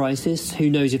injury crisis. Who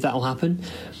knows if that will happen?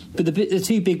 But the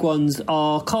two big ones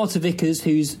are Carter Vickers,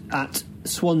 who's at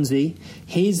Swansea.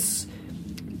 His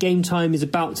game time is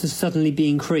about to suddenly be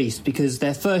increased because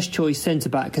their first choice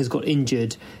centre-back has got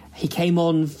injured. He came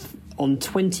on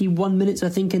 21 minutes, I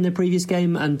think, in the previous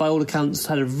game, and by all accounts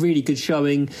had a really good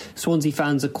showing. Swansea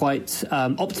fans are quite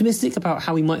optimistic about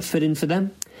how he might fit in for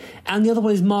them. And the other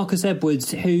one is Marcus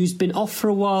Edwards, who's been off for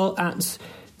a while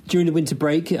during the winter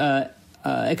break.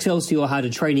 Excelsior had a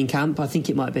training camp, I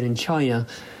think it might have been in China.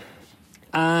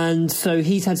 And so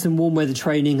he's had some warm weather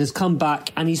training, has come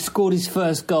back, and he's scored his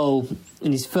first goal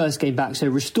in his first game back. So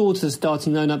restored to the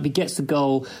starting lineup, he gets the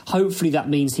goal. Hopefully that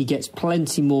means he gets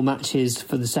plenty more matches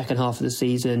for the second half of the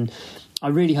season. I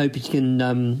really hope he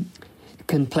can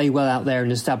play well out there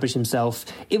and establish himself.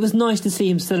 It was nice to see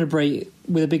him celebrate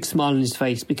with a big smile on his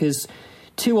face, because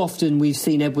too often we've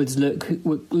seen Edwards look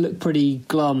pretty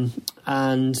glum,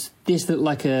 and this looked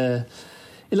like a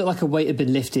weight had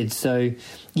been lifted. So,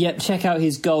 yep, check out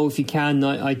his goal if you can.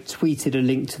 I tweeted a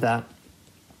link to that.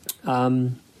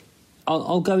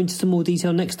 I'll go into some more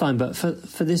detail next time, but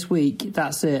for this week,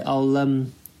 that's it. I'll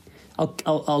end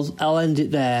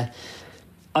it there.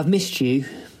 I've missed you,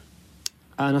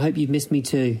 and I hope you've missed me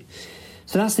too.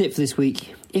 So that's it for this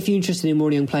week. If you're interested in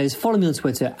more young players, follow me on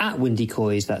Twitter at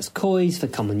WindyCoys. That's Coys for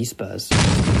Come On You Spurs.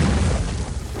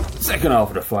 Second half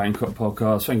of the Fighting Cock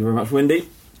podcast. Thank you very much, Windy.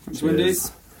 Thanks, Windy.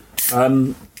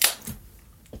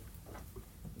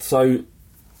 So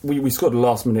we scored a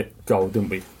last minute goal, didn't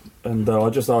we? And I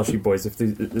just asked you boys if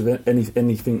there's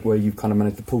anything where you've kind of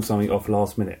managed to pull something off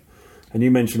last minute. And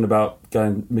you mentioned about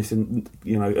missing,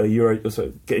 getting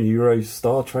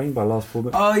Eurostar trained by last 4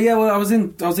 minutes. Oh yeah, well I was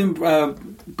in Belgium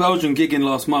gigging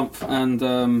last month, and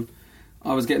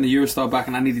I was getting the Eurostar back,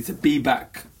 and I needed to be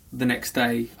back the next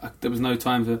day. There was no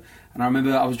time for. And I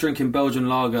remember I was drinking Belgian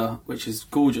lager, which is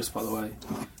gorgeous, by the way.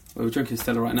 We're drinking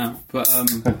Stella right now, but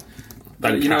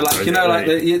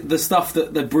the stuff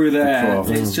that they brew there,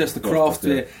 it's just the craft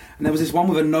beer. And there was this one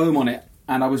with a gnome on it,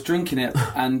 and I was drinking it,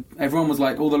 and everyone was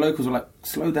like, all the locals were like,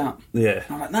 slow down. Yeah.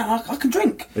 And I'm like, no, I can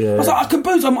drink. Yeah. I was like, I can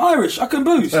booze. I'm Irish. I can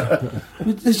booze.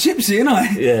 It's gypsy, you know.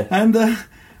 Yeah. And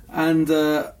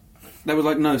they were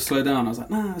like, no, slow down. I was like,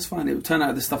 nah, it's fine. It turned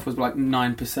out this stuff was like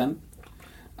 9%.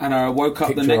 And I woke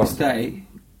up the next day,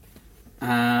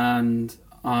 and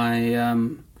I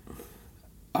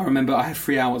remember I had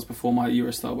 3 hours before my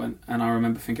Eurostar went, and I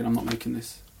remember thinking, I'm not making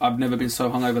this. I've never been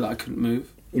so hungover that I couldn't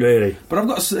move. Really? But I've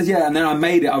got, and then I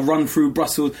made it. I run through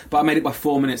Brussels, but I made it by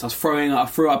 4 minutes. I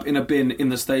threw up in a bin in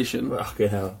the station. Okay,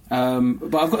 hell.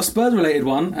 But I've got a Spurs-related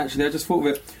one, actually. I just thought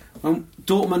of it.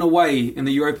 Dortmund away in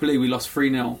the Europa League, we lost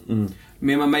 3-0.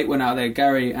 Me and my mate went out there,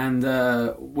 Gary, and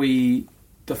the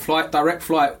direct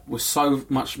flight was so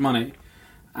much money,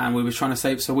 and we were trying to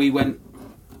save. So we went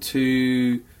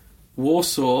to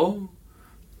Warsaw,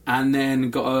 and then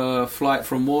got a flight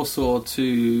from Warsaw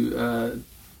to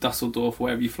Dusseldorf,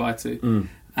 wherever you fly to,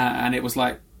 and it was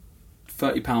like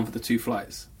 £30 for the 2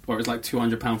 flights, or it was like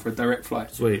 £200 for a direct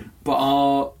flight. Sweet. But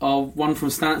our one from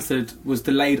Stansted was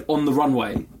delayed on the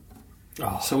runway,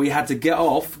 so we had to get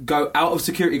off, go out of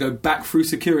security, go back through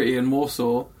security in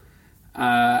Warsaw.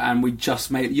 And we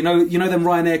just made you know them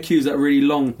Ryanair queues that are really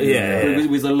long. Yeah, we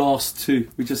was the last 2.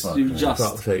 We just.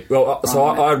 Well, so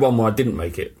I had one where I didn't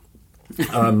make it.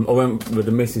 I went with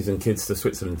the missus and kids to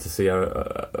Switzerland to see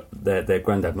their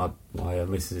granddad, my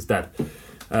missus' dad,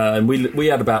 and we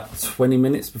had about 20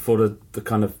 minutes before the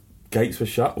kind of gates were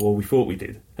shut, or we thought we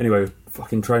did. Anyway,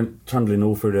 fucking trundling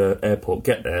all through the airport.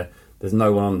 Get there, there's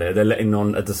no one on there. They're letting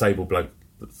on a disabled bloke,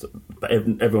 but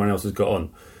everyone else has got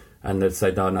on. And they'd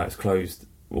say, no, it's closed.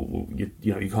 Well, you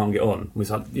can't get on. We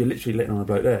was like, you're literally letting on a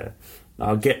bloke there.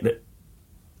 Now, I get that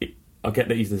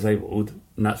he's disabled,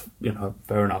 and that's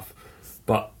fair enough.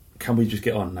 But can we just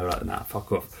get on? And they were like, nah,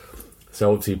 fuck off.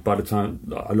 So obviously, by the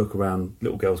time I look around,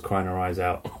 little girl's crying her eyes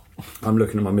out. I'm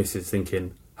looking at my missus,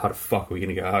 thinking, how the fuck are we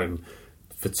going to get home?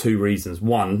 For 2 reasons.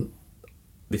 One,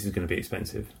 this is going to be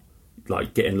expensive.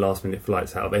 Like getting last minute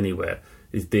flights out of anywhere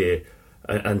is dear.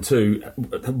 And 2,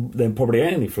 there probably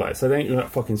ain't any flights. So there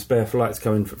ain't fucking spare flights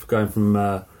going from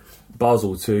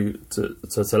Basel to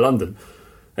London.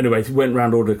 Anyway, went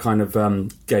round all the kind of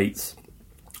gates,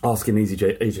 asking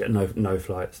EasyJet, no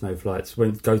flights.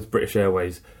 Go to British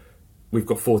Airways. We've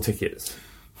got 4 tickets.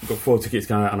 We've got 4 tickets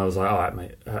going out, and I was like, all right,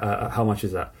 mate, how much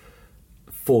is that?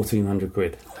 1,400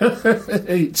 quid.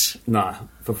 Each. Nah,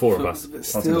 for 4 of us.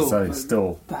 I was going to say,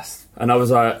 still. And I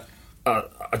was like,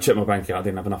 I checked my bank account, I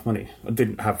didn't have enough money. I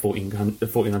didn't have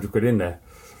 1,400 quid in there.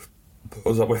 I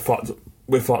was like,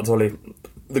 we're fucked, Ollie.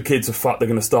 The kids are fucked, they're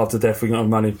going to starve to death, we don't have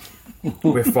money.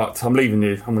 We're fucked, I'm leaving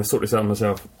you, I'm going to sort this out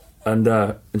myself. And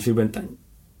she went, don't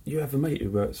you have a mate who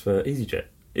works for EasyJet?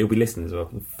 He'll be listening as well.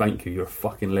 Thank you, you're a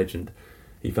fucking legend.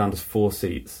 He found us 4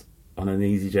 seats on an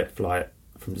EasyJet flight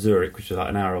from Zurich, which is like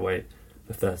an hour away,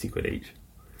 for 30 quid each.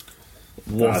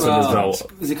 What a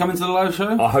result. Is he coming to the live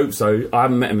show? I hope so. I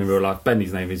haven't met him in real life.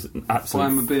 Benny's name is an Buy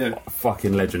him a beer. absolute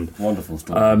fucking legend. Wonderful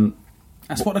story.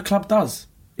 That's what the club does.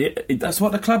 That's That's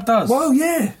what the club does. Well,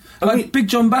 yeah. Like Big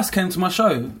John Bass came to my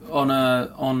show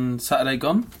on Saturday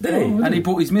Gone. Did he? And he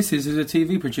brought his missus, who's a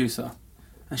TV producer.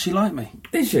 And she liked me.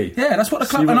 Is she? Yeah, that's what the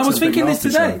club... She And I works was on the thinking Big this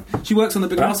today. Nasty She works on the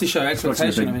Big Huh? Nasty Show,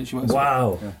 Exploitation, I think she works on.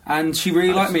 Wow. And she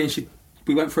really liked me, and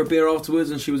we went for a beer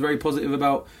afterwards, and she was very positive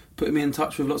about putting me in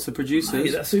touch with lots of producers.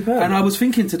 Mate, that's superb. And I was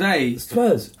thinking today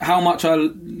Spurs. how much I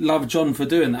love John for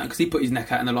doing that, because he put his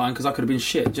neck out in the line, because I could have been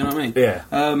shit, do you know what I mean? Yeah.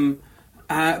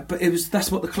 But that's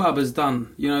what the club has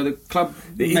done. You know, the club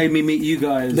made me meet you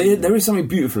guys. There is something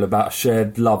beautiful about a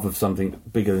shared love of something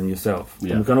bigger than yourself.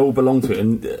 Yeah. And we can all belong to it,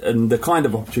 and the kind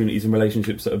of opportunities and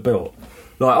relationships that are built.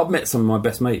 Like, I've met some of my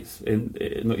best mates.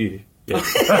 Not you.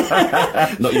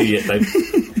 Yeah. Not you yet,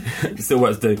 Dave. Still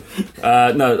work to do.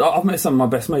 No, I've met some of my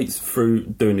best mates through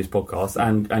doing this podcast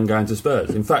and going to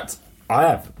Spurs. In fact, I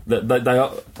have. They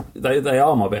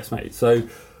are my best mates. So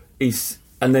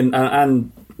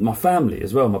and my family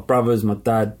as well, my brothers, my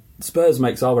dad. Spurs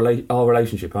makes our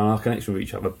relationship and our connection with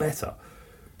each other better.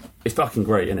 It's fucking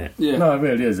great, isn't it? Yeah. No, it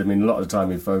really is. I mean, a lot of the time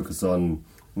we focus on,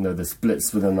 the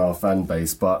splits within our fan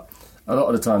base, but a lot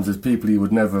of the times there's people you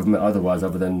would never have met otherwise,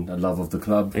 other than a love of the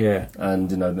club. Yeah.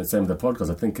 And, the same with the podcast.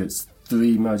 I think it's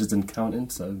 3 marriages and counting,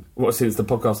 so... What, since the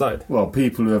podcast started? Well,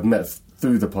 people who have met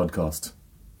through the podcast.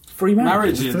 3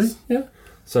 marriages? Marriages. 3? Yeah.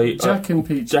 So Jack and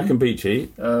Peachy. Jack and Beachy.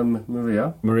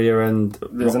 Maria. And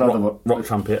There's another one. Rock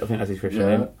Trumpet, I think that's his Christian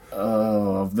Yeah.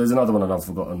 name. There's another one I've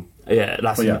forgotten. Yeah,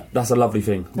 that's a lovely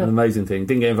thing, an amazing thing.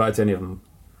 Didn't get invited to any of them.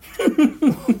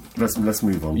 Let's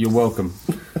move on. You're welcome.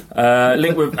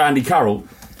 Link with Andy Carroll.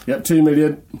 Yep, 2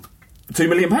 million. £2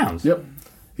 million? Yep.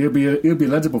 He'll be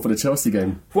eligible for the Chelsea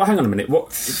game. Well, hang on a minute.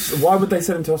 Why would they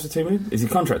sell him to us for $2 million? Is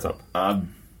his contract up?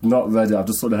 Not read it. I've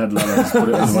just saw the headline. I just put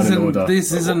it in the running order.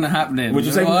 This isn't happening. Would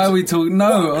you say? Why are we talking?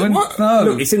 No, I wouldn't, no.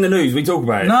 Look, it's in the news. We talk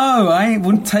about it. No,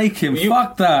 wouldn't take him.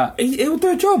 Fuck that. He'll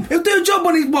do a job. He'll do a job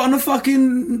when he's on a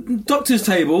fucking doctor's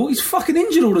table. He's fucking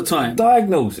injured all the time.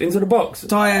 Diagonals into the box.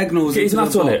 Diagonals. Get his into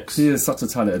nuts the on box. it. He is such a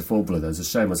talented footballer. Though. It's a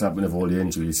shame what's happened with all the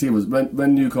injuries. He was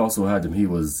when Newcastle had him. He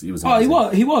was. Oh,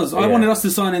 amazing. he was. I Yeah. wanted us to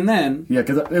sign him then. Yeah,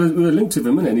 because we were linked with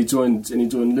him, innit? And he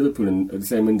joined Liverpool at the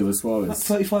same window as Suarez. Like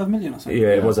 35 million or something.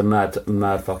 Yeah, it was a mad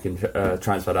fucking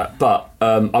transfer that. But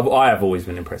I have always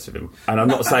been impressed with him, and I'm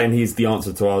not saying he's the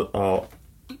answer to our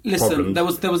Listen,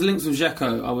 problems. there was links with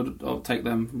Dzeko. I'll take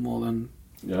them more than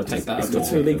Yeah, take that. He's got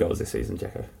 2 league goals this season,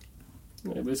 Dzeko.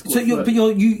 Yeah, but it's So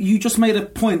quite you just made a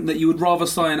point that you would rather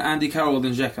sign Andy Carroll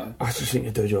than Dzeko. I just think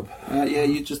he'd do a job. Yeah,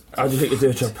 you just. I just think he'd do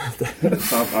a job.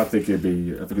 I think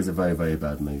it's a very, very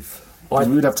bad move. We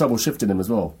would have trouble shifting him as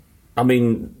well. I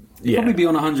mean, yeah. Probably be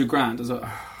on 100 grand as well.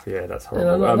 Yeah, that's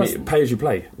horrible. Yeah, I mean, pay as you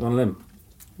play, one of them.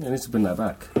 Yeah, he needs to bring that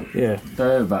back. Yeah. Don't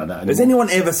know about that anymore. Has anyone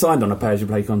ever signed on a pay as you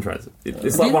play contract?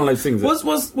 It's like one of those things.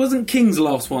 Wasn't King's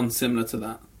last one similar to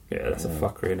that? Yeah, that's a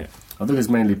fuckery, innit? I think it's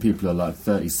mainly people who are like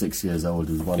 36 years old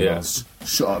who's one last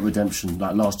shot at redemption,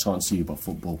 like last chance to you about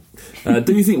football.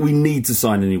 Do you think we need to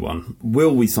sign anyone?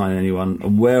 Will we sign anyone?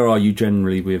 And where are you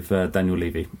generally with Daniel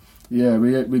Levy? Yeah,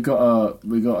 we got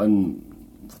an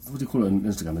what do you call it on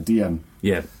Instagram? A DM.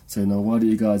 Yeah. Saying, why do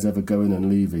you guys ever go in and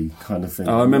Levy kind of thing?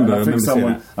 Oh, I remember. And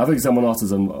Seeing I think someone asked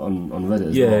us on Reddit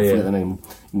as well. I forget the name.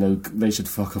 They should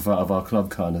fuck off out of our club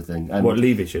kind of thing. And, what,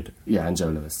 Levy should? Yeah, and Joe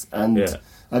Lewis. And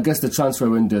I guess the transfer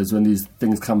window is when these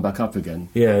things come back up again.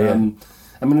 Yeah.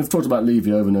 I mean, we've talked about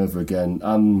Levy over and over again.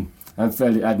 I'm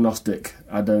fairly agnostic.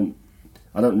 I don't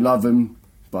love him,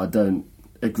 but I don't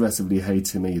aggressively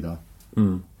hate him either.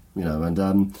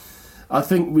 And I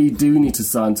think we do need to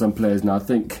sign some players now. I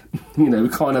think, we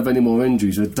can't have any more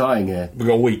injuries. We're dying here. We've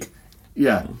got a week.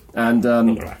 Yeah, and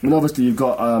obviously you've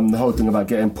got the whole thing about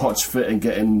getting Poch fit and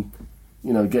getting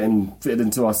fitted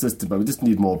into our system, but we just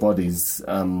need more bodies.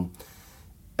 When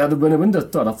the window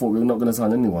started, I thought we were not going to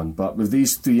sign anyone, but with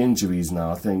these 3 injuries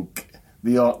now, I think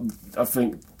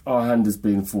our hand is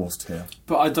being forced here.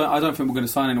 But I don't think we're going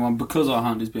to sign anyone because our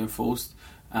hand is being forced,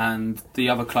 and the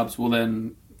other clubs will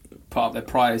then put up their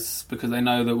price because they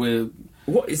know that we're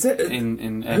what is it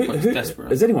in air quotes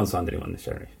desperate. Has anyone signed anyone this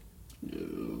January?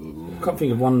 I can't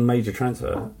think of one major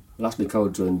transfer. Ashley Cole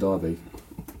joined Derby.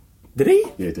 Did he?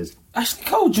 Yeah, he did. Ashley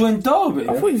Cole joined Derby.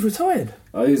 I thought he was retired.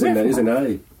 Oh, he's in LA. He's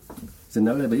in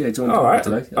LA, but yeah, he joined Derby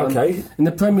today. Okay. In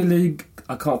the Premier League,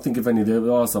 I can't think of any.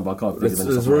 There are some, but I can't think of any.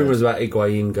 There's rumours about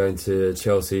Higuain going to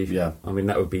Chelsea. Yeah. I mean,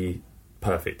 that would be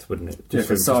perfect, wouldn't it? Just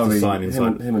for Sarri,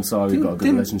 him and Sarri got a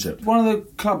good relationship. One of the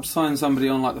clubs signed somebody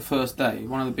on like the first day.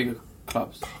 One of the bigger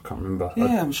clubs. I can't remember.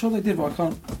 Yeah, I'm sure they did, but I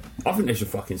can't. I think they should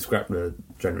fucking scrap the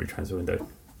January transfer window.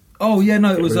 Oh yeah,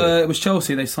 no, it was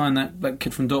Chelsea. They signed that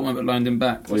kid from Dortmund, but loaned him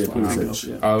back. Oh yeah,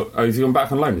 Pulisic. Oh, is he on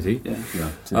back on loan? Is he? Yeah.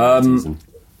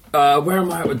 Where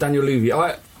am I at with Daniel Levy?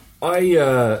 I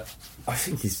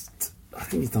think he's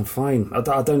done fine.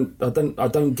 I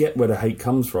don't get where the hate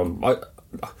comes from. I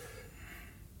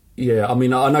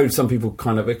mean, I know some people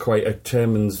kind of equate a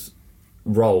chairman's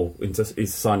role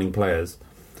is signing players,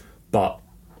 but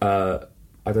I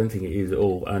don't think it is at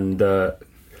all. And the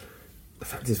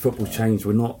fact is, football's changed.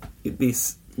 We're not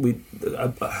this.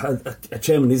 A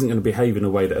chairman isn't going to behave in a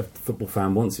way that a football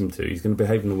fan wants him to. He's going to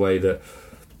behave in a way that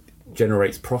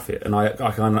generates profit, and I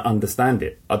kind of understand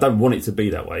it. I don't want it to be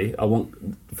that way. I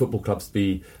want football clubs to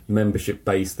be membership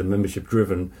based and membership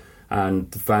driven,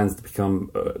 and the fans to become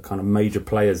kind of major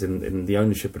players in the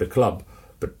ownership of the club.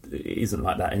 But it isn't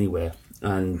like that anywhere,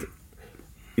 and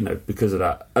because of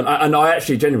that, and I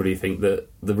actually genuinely think that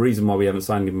the reason why we haven't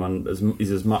signed him on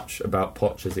is as much about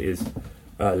Poch as it is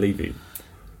Levy.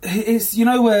 It's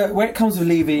where it comes to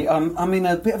Levy, I'm in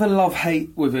a bit of a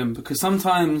love-hate with him, because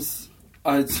sometimes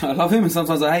I love him and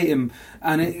sometimes I hate him,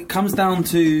 and it comes down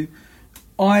to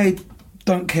I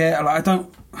don't care. Like, I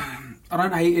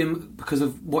don't hate him because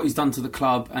of what he's done to the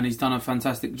club, and he's done a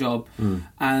fantastic job.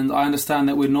 And I understand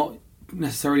that we're not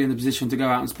necessarily in the position to go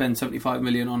out and spend 75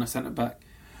 million on a centre back.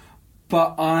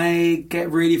 But I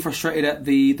get really frustrated at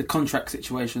the contract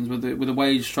situations with the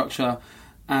wage structure,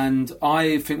 and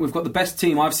I think we've got the best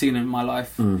team I've seen in my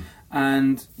life.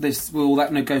 And this, with all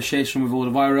that negotiation with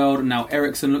Alderweireld, and now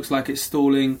Eriksen looks like it's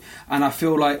stalling. And I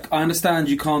feel like, I understand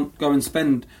you can't go and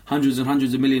spend hundreds and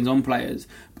hundreds of millions on players.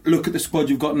 But look at the squad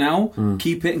you've got now.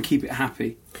 Keep it and keep it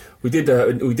happy. We did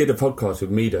a podcast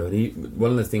with Mido, and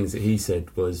one of the things that he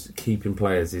said was keeping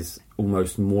players is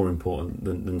almost more important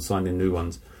than signing new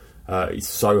ones. It's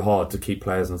so hard to keep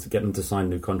players and to get them to sign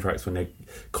new contracts when they're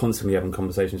constantly having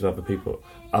conversations with other people,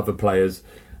 other players,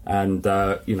 and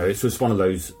it's just one of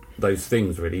those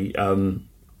things, really.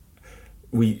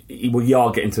 We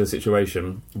are getting to a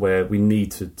situation where we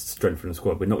need to strengthen the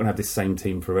squad. We're not going to have this same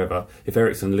team forever. If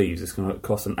Eriksen leaves, it's going to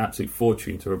cost an absolute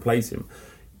fortune to replace him.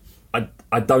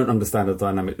 I don't understand the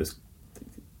dynamic.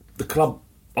 The club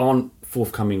aren't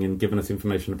forthcoming in giving us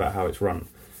information about how it's run.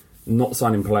 Not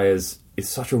signing players is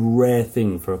such a rare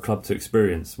thing for a club to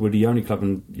experience. We're the only club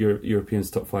in Europe's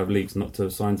top 5 leagues not to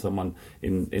have signed someone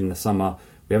in the summer.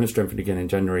 We haven't strengthened again in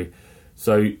January.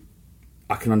 So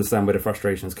I can understand where the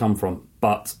frustrations come from,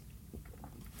 but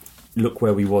look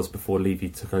where we was before Levy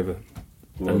took over.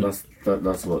 Well,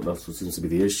 that's what seems to be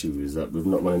the issue, is that we've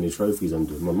not won any trophies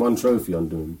under him. One trophy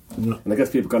under him. No. And I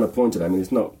guess people kind of point to that. I mean,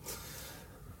 it's not...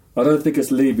 I don't think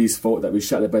it's Levy's fault that we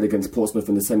shat the bed against Portsmouth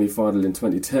in the semi-final in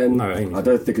 2010. No, it ain't. I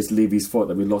don't think it's Levy's fault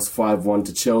that we lost 5-1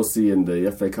 to Chelsea in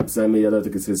the FA Cup semi. I don't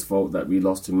think it's his fault that we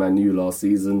lost to Man U last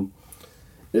season.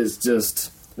 It's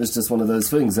just one of those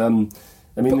things. I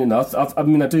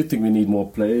do think we need more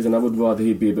players, and I would rather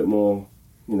he'd be a bit more,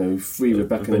 free with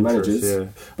backing the managers.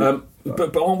 Yeah.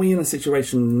 But aren't we in a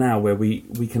situation now where we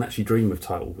can actually dream of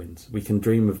title wins? We can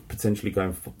dream of potentially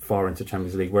going far into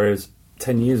Champions League, whereas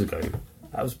 10 years ago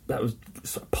that was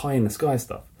sort of pie in the sky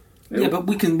stuff. Yeah, but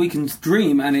we can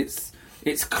dream, and it's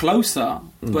closer,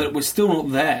 but we're still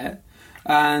not there.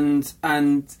 And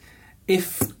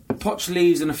if Poch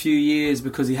leaves in a few years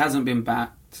because he hasn't been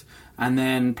backed, and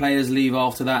then players leave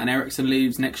after that, and Eriksen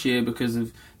leaves next year because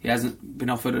he hasn't been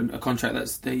offered a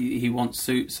contract he wants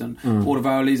suits, and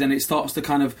Alderweireld leaves, and it starts to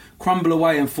kind of crumble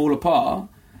away and fall apart,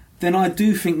 then I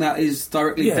do think that is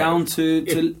directly down to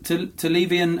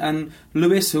Levy and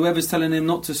Lewis, whoever's telling him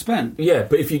not to spend. Yeah,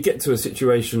 but if you get to a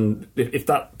situation, if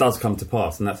that does come to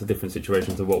pass, and that's a different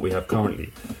situation to what we have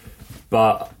currently,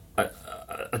 but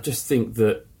I just think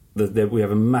that we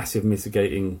have a massive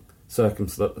mitigating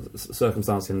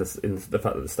circumstance in the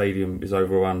fact that the stadium is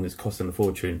overrun, is costing a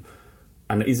fortune,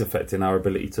 and it is affecting our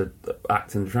ability to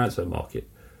act in the transfer market.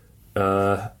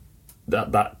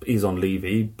 That is on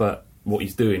Levy, but what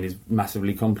he's doing is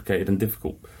massively complicated and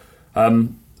difficult. I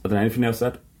don't know, anything else to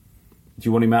add? Do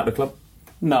you want him out of the club?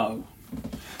 No.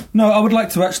 No, I would like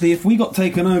to actually, if we got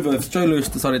taken over, if Joe Lewis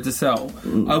decided to sell,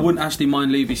 I wouldn't actually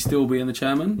mind Levy still being the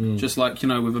chairman, just like,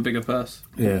 with a bigger purse.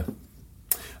 Yeah.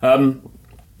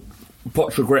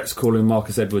 Poch regrets calling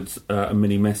Marcus Edwards a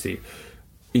mini Messi.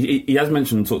 He has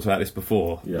mentioned and talked about this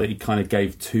before, that he kind of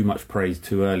gave too much praise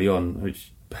too early on,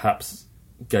 which perhaps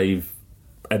gave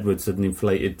Edwards an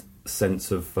inflated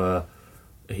sense of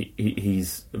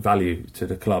his value to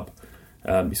the club.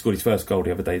 He scored his first goal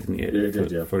the other day, didn't he? Yeah, he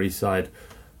did, for his side.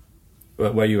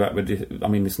 Where are you at with it? I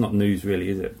mean, it's not news really,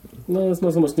 is it? No, it's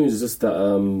not so much news. It's just that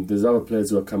there's other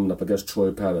players who are coming up. I guess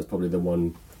Troy Parrott's probably the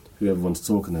one who everyone's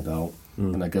talking about.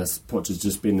 And I guess Poch has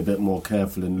just been a bit more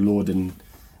careful in lauding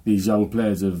these young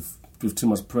players with too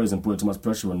much praise and putting too much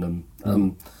pressure on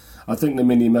them. I think the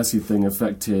mini Messi thing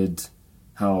affected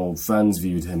how fans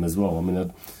viewed him as well. I mean,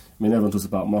 everyone talks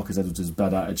about Marcus Edwards'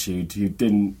 bad attitude. He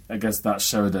didn't, I guess, that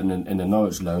showed in the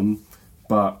Norwich loan,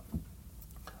 but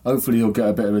hopefully he'll get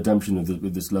a bit of redemption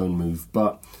with this loan move.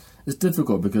 But it's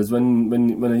difficult because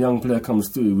when a young player comes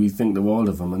through, we think the world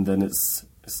of him, and then it's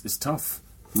tough.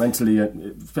 Mentally,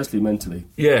 especially mentally.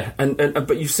 Yeah, and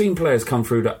but you've seen players come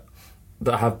through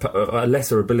that have a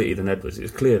lesser ability than Edwards.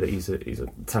 It's clear that he's a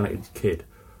talented kid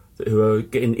who are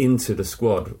getting into the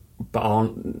squad but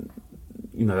aren't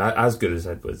as good as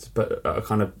Edwards, but are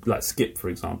kind of like Skip, for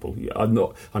example. I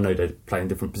know they play in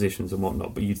different positions and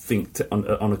whatnot, but you'd think on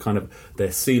a kind of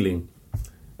their ceiling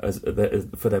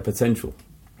for their potential.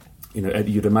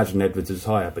 You'd imagine Edwards is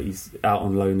higher, but he's out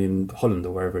on loan in Holland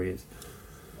or wherever he is.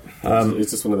 It's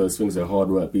just one of those things that hard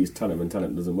work beats talent when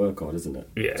talent doesn't work hard, isn't it?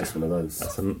 Yeah, just one of those.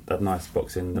 That's a nice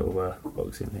boxing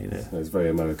here. It's very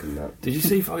American, that. Did you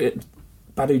see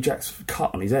Badu Jack's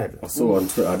cut on his head? I saw on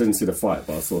Twitter. I didn't see the fight,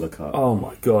 but I saw the cut. Oh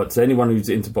my god! So anyone who's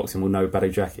into boxing will know who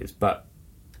Badu Jack is. But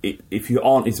if you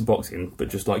aren't into boxing, but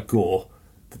just like gore,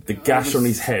 the gash on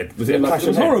his head was it a clash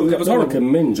of heads? It was like a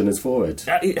minge on his forehead.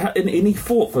 And he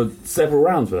fought for several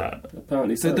rounds with that.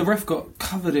 Apparently, so the ref got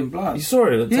covered in blood. You saw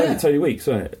it at Tony Weeks,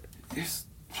 wasn't it? Yes.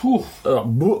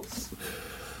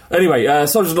 Anyway,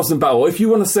 Soldiers Lost in Battle. If you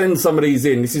want to send some of these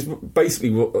in, this is basically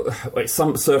what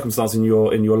some circumstance in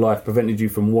your life prevented you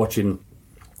from watching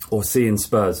or seeing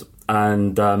Spurs.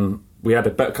 And we had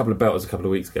a couple of belters a couple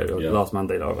of weeks ago, last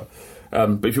Monday, rather.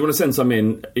 But if you want to send some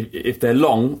in, if they're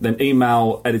long, then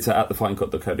email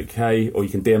editor@thefightingcock.co.uk, or you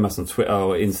can DM us on Twitter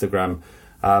or Instagram.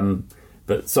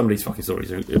 But some of these fucking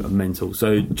stories are mental.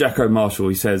 So Jacko Marshall,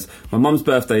 he says, my mum's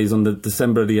birthday is on the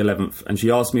December the 11th, and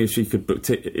she asked me if she could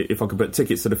if I could book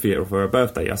tickets to the theatre for her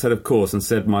birthday. I said of course, and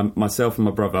said myself and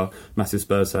my brother, massive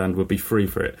Spurs fan, would be free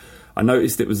for it. I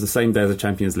noticed it was the same day as the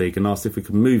Champions League and asked if we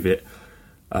could move it,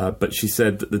 but she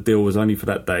said that the deal was only for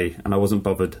that day, and I wasn't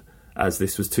bothered, as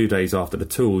this was 2 days after the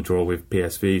 2-2 draw with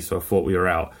PSV, so I thought we were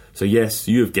out. So yes,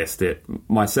 you have guessed it.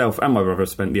 Myself and my brother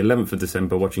spent the 11th of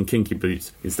December watching Kinky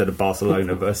Boots instead of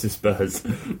Barcelona versus Spurs.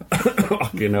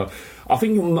 I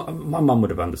think my mum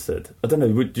would have understood. I don't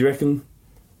know, do you reckon?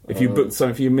 If you booked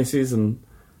something for your missus and...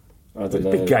 I don't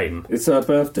know. Big game. It's her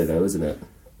birthday though, isn't it?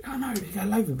 I know, you got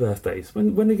loads of birthdays.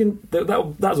 When are you going...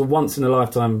 That was a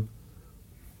once-in-a-lifetime...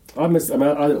 I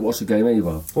didn't watch the game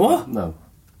either. What? No.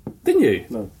 Didn't you?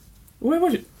 No. Where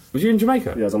was you? Was you in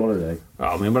Jamaica? Yeah, I was on holiday. Oh,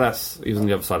 I mean, he was on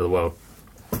the other side of the world.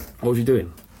 What was you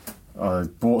doing? I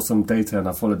bought some data and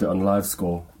I followed it on live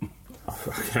score.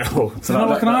 So not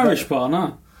like an Irish bar,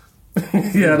 no?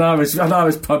 Yeah, an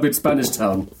Irish pub in Spanish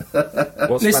Town.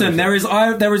 Listen,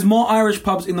 Spanish? there is more Irish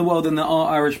pubs in the world than there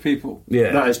are Irish people.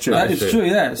 Yeah, that is true. That is true.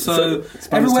 Yeah. So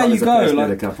everywhere you go,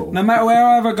 no matter where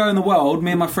I ever go in the world,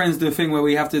 me and my friends do a thing where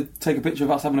we have to take a picture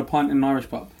of us having a pint in an Irish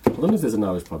pub. I don't know if there's an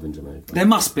Irish pub in Jamaica. There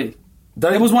must be.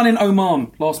 There was one in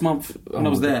Oman last month when I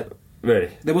was there. Really?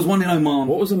 There was one in Oman.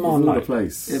 What was Oman like?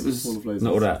 Place. It was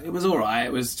not all that. It was all right.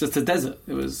 It was just a desert.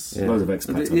 It was loads of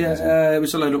expats. It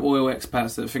was a load of oil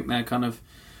expats that think they're kind of,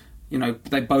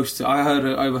 they boast. I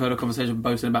overheard a conversation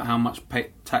boasting about how much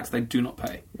tax they do not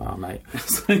pay. Oh, mate.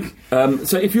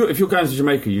 So if you're going to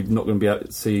Jamaica, you're not going to be able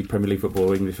to see Premier League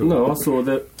football or English football. No, I saw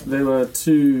that there were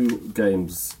 3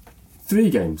 games,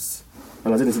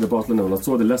 and I didn't see the Barcelona one. I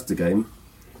saw the Leicester game,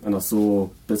 and I saw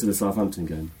the Southampton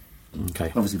game. Okay.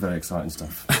 Obviously very exciting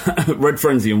stuff. Red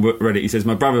Frenzy on Reddit, he says,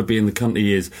 my brother, being the cunt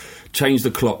he is, changed the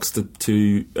clocks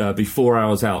to be 4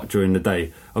 hours out during the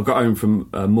day. I got home from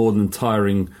a more than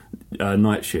tiring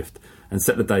night shift and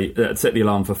set the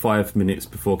alarm for 5 minutes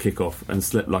before kick-off and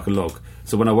slept like a log.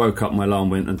 So when I woke up, my alarm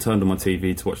went and turned on my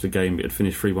TV to watch the game. It had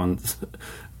finished 3-1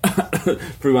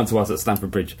 3-1 to us at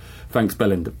Stamford Bridge. Thanks,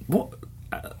 Belland. What...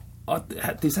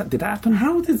 did that happen?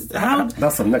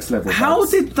 That's the next level. How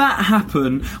did that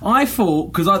happen? I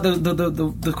thought, because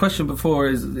the question before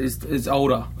is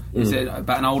older. Is it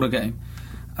about an older game?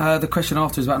 The question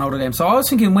after is about an older game. So I was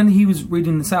thinking when he was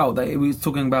reading this out that he was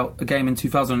talking about a game in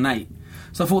 2008.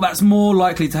 So I thought that's more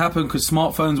likely to happen because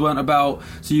smartphones weren't about,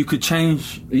 so you could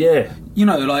change. Yeah. You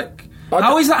know, like,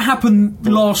 how has that happened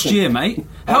last year, mate?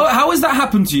 How has that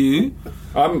happened to you?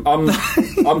 I'm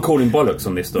calling bollocks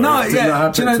on this story. No,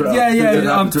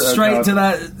 I'm straight to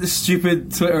that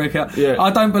stupid Twitter account. Yeah.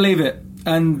 I don't believe it.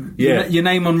 And your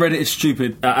name on Reddit is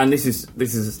stupid. And this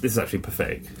is actually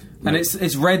pathetic. And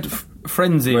it's Red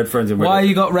Frenzy. Red Frenzy. Why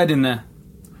you got red in there?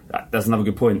 That's another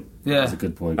good point. Yeah, that's a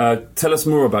good point. Tell us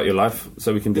more about your life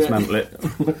so we can dismantle it.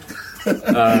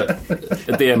 A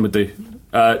DM would do.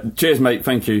 Cheers, mate.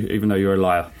 Thank you, even though you're a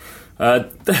liar. I'm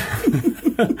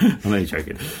only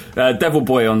joking. Devil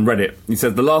Boy on Reddit. He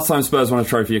said, the last time Spurs won a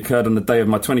trophy occurred on the day of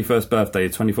my 21st birthday,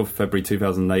 24th of February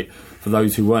 2008, for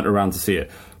those who weren't around to see it.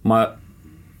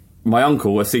 My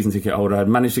uncle, a season ticket holder, had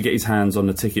managed to get his hands on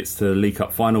the tickets to the League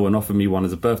Cup final and offered me one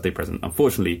as a birthday present.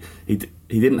 Unfortunately, he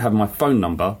didn't have my phone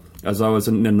number, as I was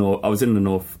in the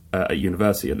north at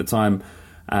university at the time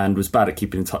and was bad at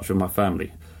keeping in touch with my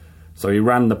family. So he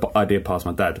ran the idea past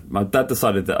my dad. My dad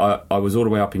decided that I was all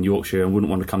the way up in Yorkshire and wouldn't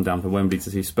want to come down from Wembley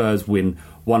to see Spurs win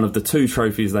one of the 2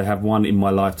 trophies they have won in my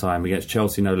lifetime, against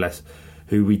Chelsea no less,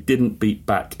 who we didn't beat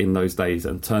back in those days,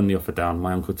 and turned the offer down.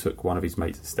 My uncle took one of his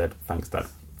mates instead. Thanks, Dad.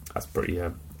 That's pretty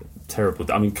terrible.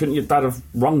 I mean, couldn't your dad have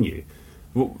rung you?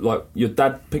 Like, your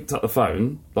dad picked up the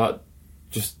phone, like,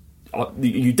 just...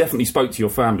 you definitely spoke to your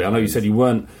family. I know you said you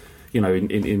weren't,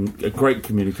 in a great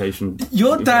communication.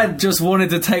 Your dad just wanted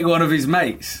to take one of his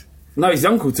mates. No, his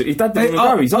uncle took... His dad didn't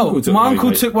go. His uncle took my one. My uncle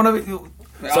mate. took one of...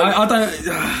 So, I don't...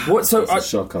 What? So, That's a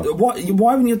shocker.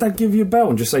 Why wouldn't your dad give you a bell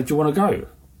and just say, do you want to go?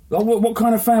 Like, what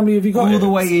kind of family have you got? All the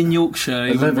way in Yorkshire.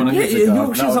 11 years ago.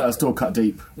 Yorkshire's That's still cut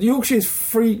deep. Yorkshire's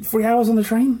 3 hours on the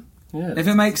train? Yeah. If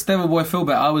it makes Devil Boy feel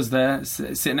better, I was there,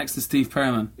 sitting next to Steve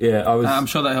Perryman. Yeah, I was... I'm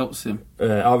sure that helps him.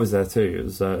 I was there too. It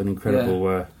was an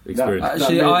incredible experience.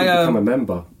 Actually, that made me I become a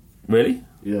member. Really?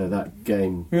 Yeah, that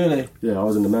game. Really? Yeah, I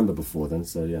wasn't a member before then,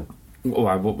 so yeah.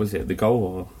 What was it? The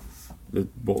goal, or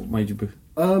what made you?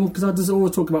 Because I just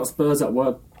always talk about Spurs at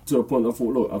work to a point. I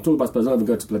thought, look, I'm talking about Spurs. I don't even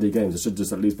go to bloody games. I should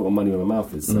just at least put my money where my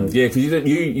mouth is. So. Yeah, because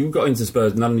you got into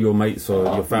Spurs. None of your mates or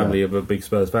your family are big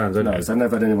Spurs fans, don't they? So I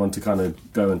never had anyone to kind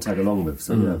of go and tag along with.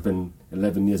 So yeah, I've been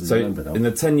 11 years as a member now. In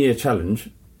the 10-year challenge,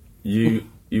 you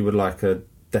were like a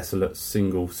desolate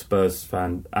single Spurs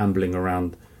fan ambling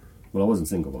around. Well, I wasn't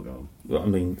single, but go on. Well, I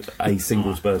mean, a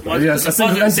single Spurs fan. Yes, a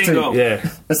single entity. Single. Yeah,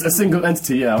 a single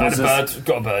entity. Yeah, I was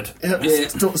got a bird. Yeah.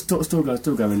 Still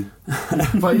going.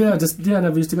 But yeah,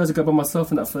 never used to go by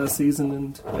myself in that first season,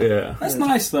 and that's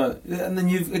nice though. And then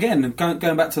you've again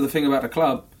going back to the thing about the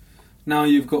club. Now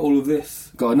you've got all of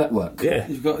this. Got a network. Yeah,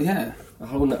 you've got a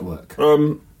whole network.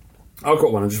 I've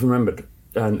got one. I just remembered,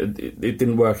 and it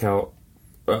didn't work out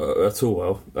at all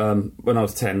well. When I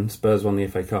was 10, Spurs won the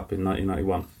FA Cup in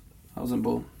 1991. I wasn't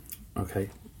born. Okay.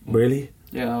 Really?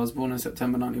 Yeah, I was born in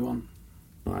September 91.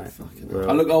 Right. Well,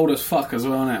 I look old as fuck as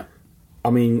well, innit? I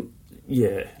mean,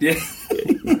 yeah. Yeah.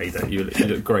 You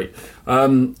look great.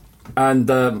 And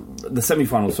the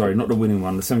semi-final, sorry, not the winning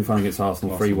one, the semi-final against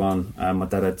Arsenal, 3-1. My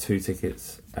dad had 2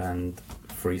 tickets and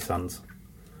 3 sons.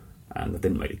 And I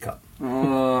didn't make the cut.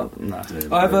 No.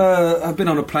 I've been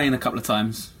on a plane a couple of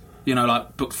times.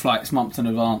 Like booked flights months in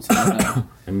advance.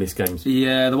 And missed games.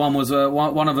 Yeah, the one was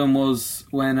one of them was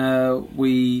when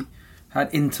we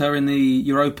had Inter in the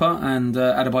Europa and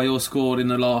Adebayor scored in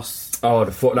the last. Oh,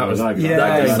 that was that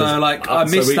game. So I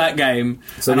missed that game,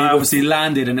 and I obviously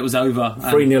landed and it was over.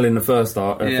 3-0 in the first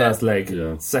leg.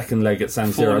 Yeah. Second leg at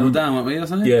San Siro. 4-0 down, weren't we? Or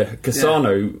something? Yeah,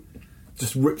 Cassano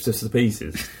just rips us to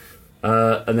pieces,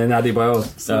 and then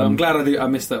Adebayor. So I'm glad I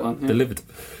missed that one. Yeah. Delivered.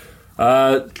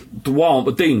 Dwam.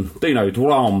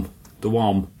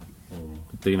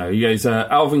 Dino. He goes,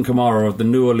 Alvin Kamara of the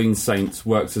New Orleans Saints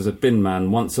works as a bin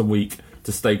man once a week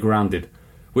to stay grounded.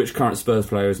 Which current Spurs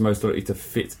player is most likely to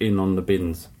fit in on the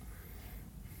bins?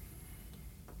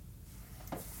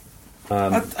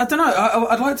 I don't know.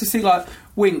 I'd like to see like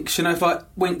Winks. If like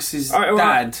Winks'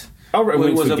 dad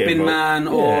was a bin man,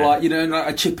 or like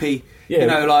like a chippy. Yeah.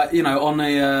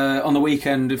 On the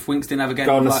weekend, if Winks didn't have a game,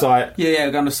 go on the site. Yeah,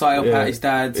 go on the site, help out his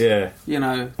dad. Yeah.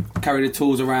 Carry the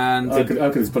tools around. I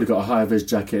could he's probably got a high-vis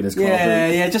jacket in his car.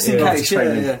 Yeah, just in case.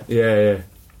 Yeah.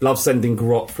 Love sending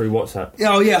grot through WhatsApp.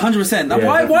 Oh yeah, 100%.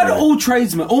 Why do all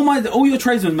tradesmen, all your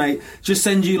tradesmen, mate, just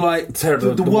send you like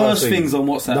the worst things on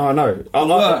WhatsApp? No, I know.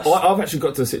 I've actually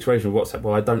got to a situation with WhatsApp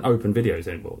where I don't open videos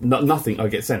anymore. Nothing I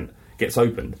get sent. gets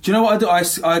opened. Do you know what I do? I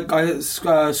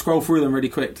scroll through them really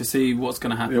quick to see what's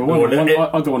going to happen. Yeah,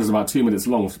 other one is about 2 minutes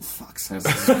long. Fuck's sake.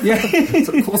 Yeah.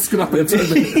 What's going to happen in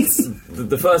 2 minutes?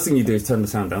 The first thing you do is turn the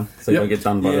sound down, so you don't get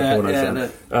done by the porno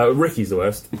sound. Ricky's the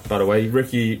worst, by the way.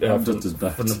 Ricky from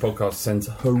the podcast sends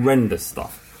horrendous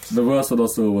stuff. The worst one I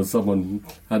saw was someone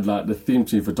had like the theme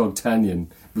tune for Dogtanian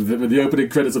with the opening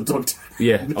credits of Dogtanian.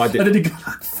 Yeah, I did. And then he got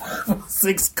like 5 or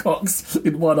 6 cocks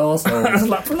in one arsehole. It was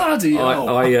like, bloody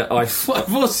hell.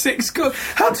 5 or 6 cocks?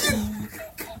 How do you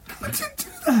do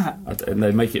that? And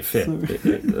they make it fit.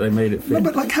 They made it fit. No,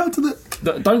 but like, how do the...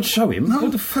 Don't show him. No,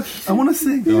 what the fuck? I want to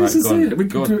see. He wants to see it. We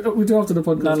do after the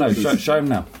podcast. No, show him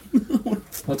now. I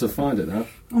have to find it now.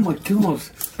 Oh my god.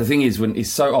 The thing is, when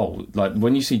it's so old, like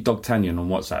when you see Dogtanian on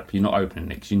WhatsApp, you're not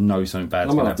opening it because you know something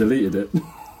bad's I might going to have happen. deleted it.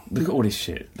 Look at all this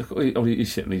shit. Look at all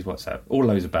this shit on these WhatsApp. All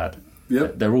those are bad.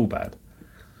 Yep. They're all bad.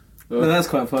 Well, that's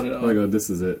quite funny. Oh my god, this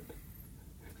is it.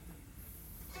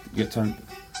 You get turned...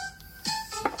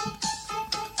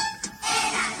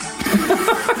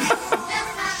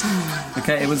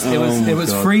 Okay, it was 3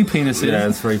 penises. Yeah,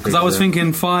 it's 3 penises. Because I was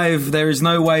thinking 5. There is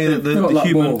no way that the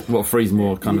human. More. What, 3's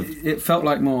more kind of... It felt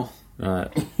like more. Right.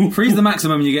 3's the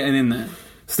maximum you're getting in there.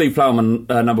 Steve Plowman,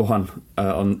 number 1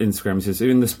 on Instagram, he says, who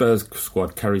in the Spurs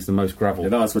squad carries the most gravel? Yeah,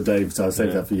 that was for Dave, so I'll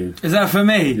save that for you. Is that for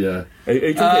me? Yeah.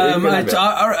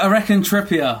 I reckon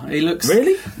Trippier. He looks...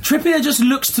 Really? Trippier just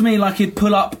looks to me like he'd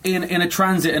pull up in a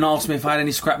transit and ask me if I had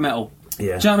any scrap metal.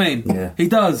 Yeah. Do you know what I mean? Yeah. He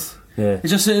does. Yeah. It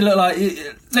just looked like,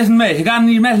 listen mate, you got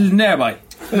any metal in there, boy?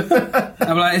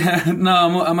 I'm like,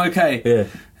 no, I'm okay. Yeah.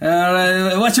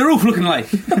 What's your roof looking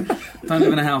like? Don't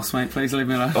live in a house, mate. Please leave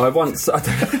me alone.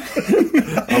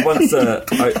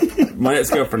 My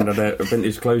ex-girlfriend had a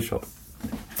vintage clothes shop,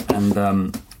 and a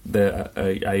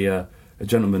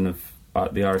gentleman of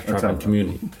the Irish travelling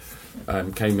community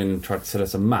came in and tried to sell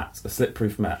us a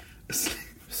slip-proof mat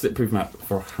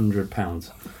for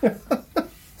 £100.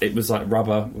 It was like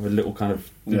rubber with a little kind of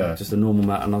just a normal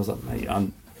mat, and I was like, mate, I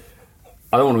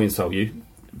don't want to insult you,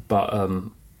 but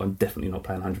I'm definitely not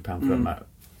paying £100 for that mat.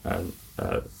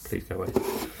 Please go away.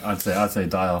 I'd say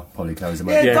Dyer probably carries him.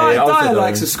 Dyer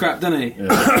likes a scrap, doesn't he?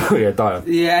 Yeah, Dyer.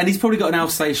 Yeah, and he's probably got an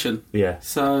Alsatian. Yeah.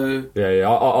 So... Yeah,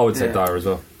 I would say Dyer as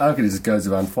well. I reckon he just goes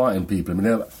around fighting people. I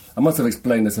mean, I must have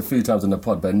explained this a few times on the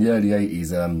pod, but in the early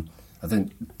 80s, I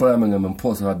think Birmingham and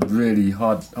Portsmouth had really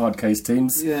hard case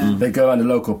teams. Yeah. They go around the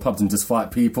local pubs and just fight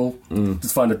people.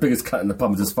 Just find the biggest cut in the pub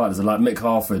and just fight. There's like Mick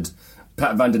Harford,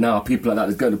 Pat Van Den Hauer, people like that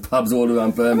that go to pubs all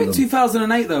around Birmingham. In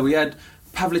 2008, though, we had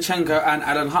Pavlyuchenko and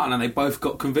Alan Hutton, and they both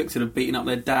got convicted of beating up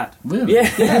their dad. Really?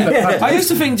 Yeah. I used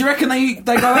to think, do you reckon they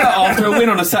go out after a win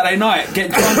on a Saturday night,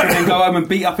 get drunk and then go home and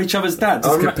beat up each other's dads?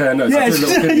 Just compare notes. Yeah,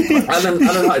 Alan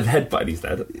Hutton headbutted his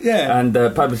dad. Yeah. And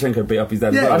Pavlyuchenko beat up his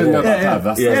dad as well. I didn't know about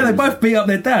Pav. They both beat up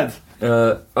their dad.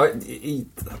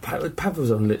 Pav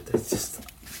was on lit. It's just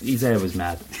his hair was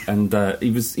mad, and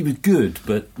he was good,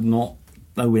 but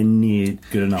nowhere near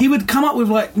good enough. He would come up with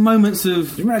like moments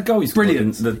of... Do you remember that goal he scored?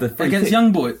 Brilliant. The free against kick?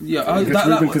 Young Boy. Yeah, I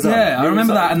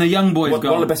remember that, and the Young Boys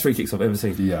goal. One of the best free kicks I've ever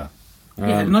seen. Yeah.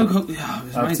 It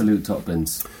was Absolute top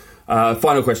bins.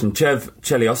 Final question. Chev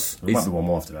Chelios. There might be one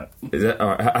more after that. Is it? All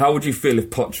right. How would you feel if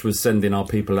Poch was sending our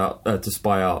people out to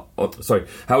spy out... sorry.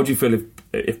 How would you feel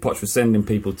if Poch was sending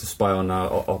people to spy on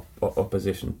our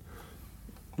opposition?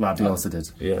 Like Bielsa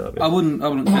did. Yeah, I wouldn't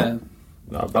care.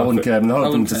 No, I wouldn't care. I mean, the whole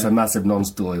thing was just a massive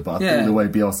non-story, but I think the way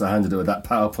Bielsa handled it with that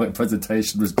PowerPoint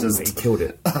presentation was just... He killed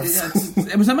it.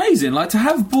 It was amazing. Like, to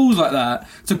have balls like that,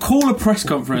 to call a press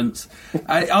conference.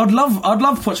 I'd love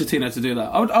Pochettino to do that.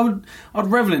 I'd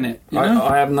revel in it. You know?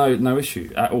 I have no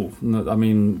issue at all. No, I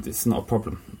mean, it's not a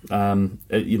problem.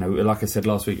 Like I said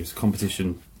last week, it's a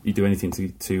competition. You do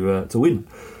anything to win.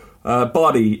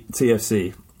 Bardi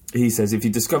TFC. He says, if you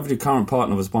discovered your current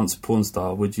partner was once a porn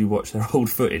star, would you watch their old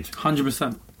footage?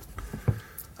 100%.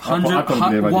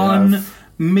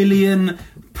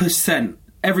 1,000,000%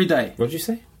 every day. What did you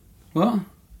say? What?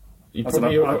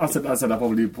 I said I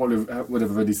probably would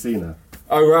have already seen her.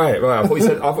 Oh right. I thought you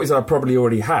said I probably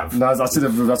already have. No, I should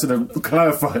have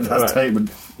clarified that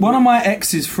statement. One of my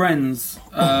ex's friends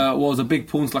was a big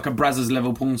porn star, like a Brazzers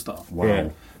level porn star. Wow. Yeah.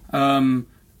 And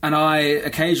I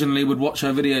occasionally would watch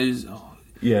her videos.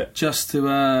 Just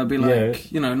to be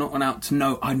like, not one out to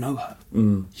know I know her.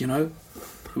 You know,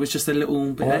 it was just a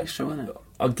little bit extra, wasn't it?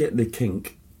 I get the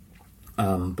kink,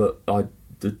 but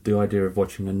the idea of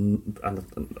watching a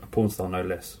porn star, no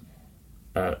less,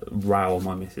 row on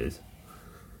my missus.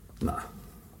 No,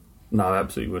 I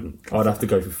absolutely wouldn't. I'd have to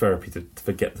go for therapy to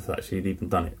forget that she'd even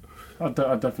done it. I'd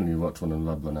definitely watch one and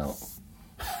love one out.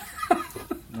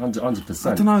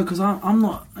 100%. I don't know, because I'm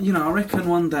not. You know, I reckon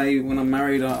one day when I'm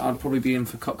married, I'd probably be in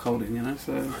for cuckolding. You know,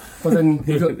 so. But then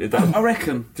I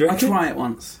reckon. I'll try it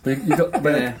once.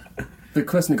 The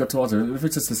question you got to answer: if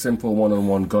it's just a simple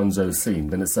one-on-one gonzo scene,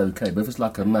 then it's okay. But if it's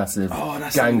like a massive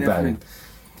gangbang,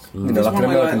 you know, like an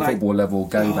American football level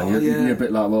gangbang, you're a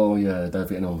bit like, well, yeah, don't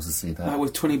think anyone wants to see that. Like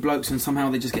with 20 blokes and somehow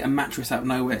they just get a mattress out of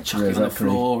nowhere, chuck it on the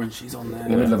floor, and she's on there.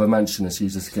 In the middle of a mansion and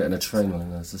she's just getting a train on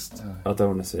her. It's just... I don't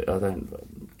want to see it. I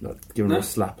don't... giving her a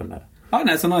slap in there. I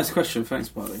know, it's a nice question. Thanks,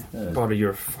 Barley. Yeah. Barley,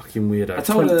 you're a fucking weirdo. I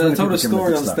told a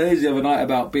story on stage the other night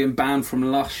about being banned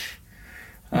from Lush.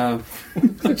 I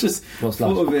just thought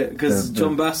of it because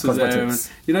John Bass was there. And,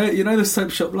 you know the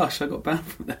soap shop Lush. I got banned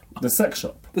from there. The sex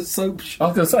shop. The soap shop. I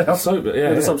was going to say the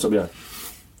soap shop. Yeah.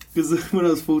 Because when I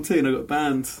was 14, I got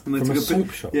banned, and they from took a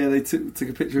soap shop. Yeah, they took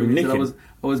a picture of me. I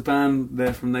was banned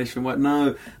there from Nationwide.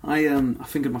 No, I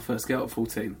fingered my first girl at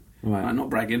 14. Right. Not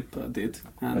bragging, but I did.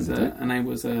 And her name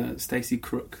was Stacey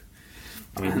Crook.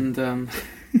 I mean, and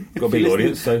got a big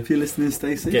audience. So if you're listening,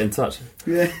 Stacey, get in touch.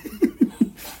 Yeah.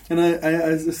 And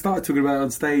I started talking about it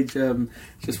on stage,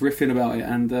 just riffing about it,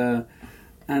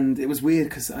 and it was weird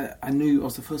because I knew I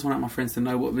was the first one out of my friends to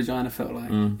know what vagina felt like,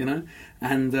 you know,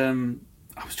 and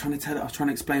I was trying to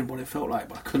explain what it felt like,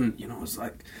 but I couldn't, you know, I was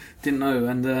like, didn't know,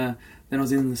 and then I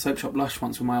was in the soap shop Lush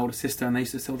once with my older sister, and they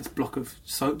used to sell this block of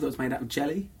soap that was made out of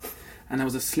jelly, and there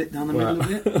was a slit down the middle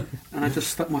of it, and I just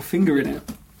stuck my finger in it,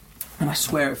 and I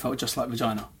swear it felt just like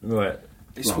vagina. Right.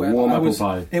 I swear, warm apple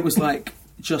pie. It was like.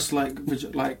 Just like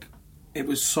it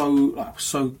was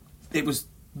so it was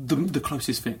the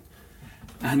closest thing,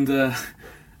 and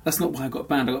that's not why I got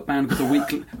banned. I got banned because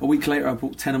a week later I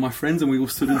brought 10 of my friends and we all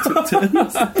stood and took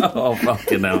turns. Oh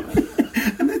fucking hell!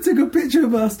 And they took a picture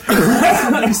of us.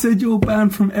 They said you're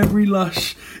banned from every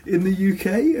Lush in the UK,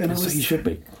 and that's what you should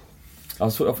be. I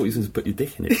thought you were supposed to put your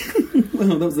dick in it.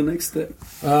 Well, that was the next step.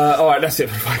 All right, that's it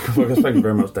for the podcast. Thank you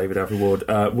very much, David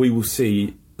Alford. We will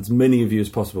see as many of you as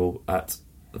possible at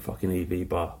the fucking EV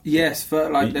bar. Yes,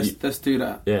 let's do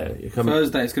that. Yeah, you're coming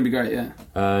Thursday. It's gonna be great. Yeah,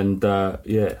 and I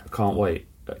can't wait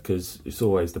because it's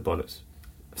always the bollocks.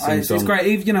 It's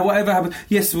great. You know, whatever happens.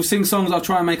 Yes, we'll sing songs. I'll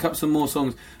try and make up some more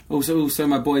songs. Also,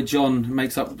 my boy John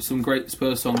makes up some great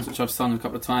Spurs songs, which I've sung a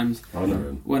couple of times. I know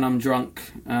him. When I'm drunk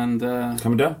and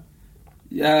coming down.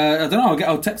 I don't know.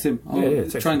 I'll text him. I'll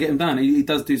try and get him down. He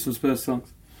does do some Spurs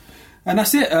songs. And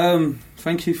that's it.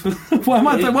 Thank you for... Why am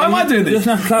I doing this?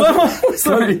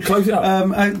 Sorry. Close it up.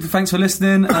 Thanks for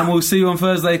listening, and we'll see you on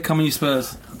Thursday. Come on, you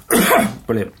Spurs.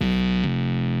 Brilliant.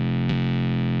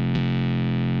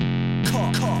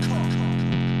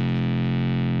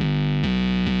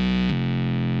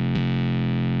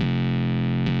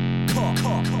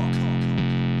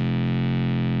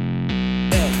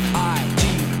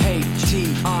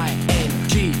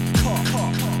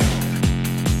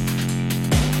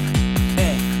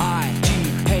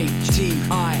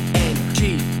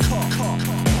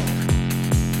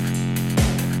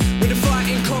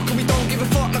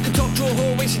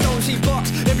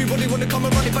 Everybody wanna come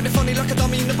and run it, but they're funny like a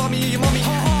dummy in the bummy of your mummy.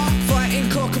 Fighting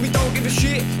cock and we don't give a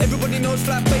shit. Everybody knows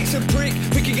flat bait's a prick.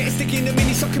 We can get it sticky in the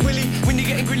mini, sucking willy. When you're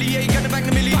getting grilly, yeah, you gotta bang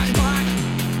the milli. Bang, bang.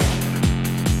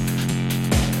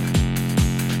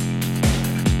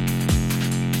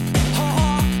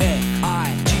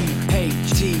 F-I-G-H-T-I-N-G.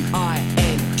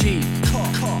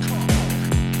 Cock.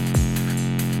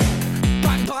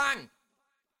 Bang, bang.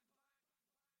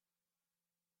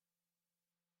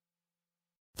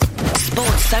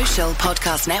 Sports Social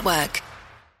Podcast Network.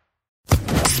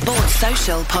 Sports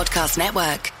Social Podcast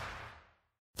Network.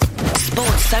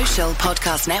 Sports Social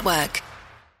Podcast Network.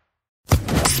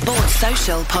 Sports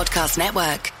Social Podcast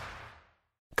Network.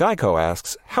 Geico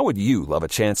asks, how would you love a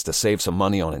chance to save some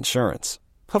money on insurance?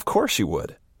 Of course you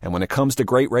would. And when it comes to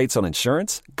great rates on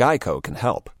insurance, Geico can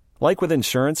help. Like with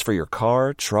insurance for your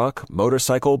car, truck,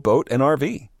 motorcycle, boat, and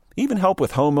RV. Even help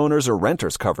with homeowners or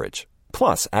renters coverage.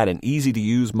 Plus, add an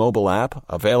easy-to-use mobile app,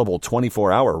 available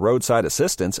 24-hour roadside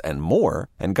assistance, and more,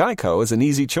 and Geico is an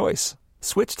easy choice.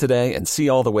 Switch today and see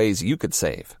all the ways you could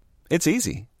save. It's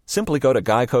easy. Simply go to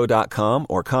geico.com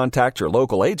or contact your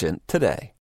local agent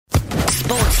today.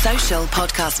 Sports Social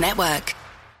Podcast Network.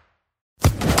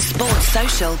 Sports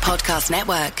Social Podcast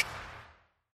Network.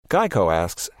 Geico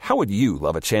asks, how would you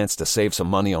love a chance to save some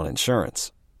money on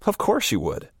insurance? Of course you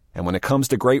would. And when it comes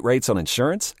to great rates on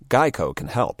insurance, Geico can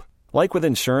help. Like with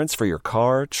insurance for your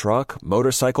car, truck,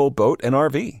 motorcycle, boat, and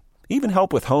RV. Even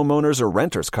help with homeowners or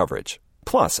renters coverage.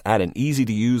 Plus, add an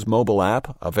easy-to-use mobile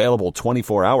app, available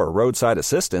 24-hour roadside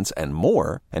assistance, and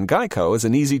more, and Geico is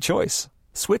an easy choice.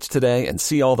 Switch today and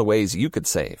see all the ways you could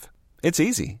save. It's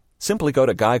easy. Simply go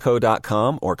to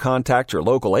geico.com or contact your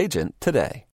local agent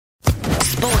today.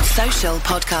 Sports Social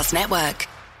Podcast Network.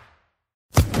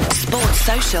 Sports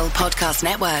Social Podcast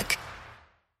Network.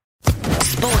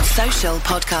 Sports Social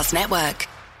Podcast Network.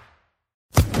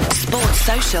 Sports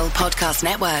Social Podcast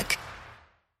Network.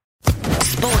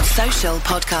 Sports Social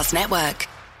Podcast Network.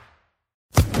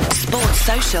 Sports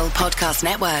Social Podcast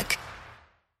Network.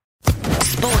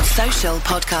 Sports Social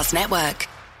Podcast Network.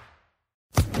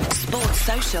 Sports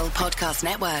Social Podcast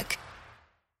Network.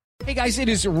 Hey guys, it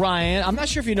is Ryan. I'm not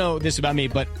sure if you know this about me,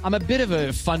 but I'm a bit of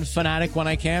a fun fanatic when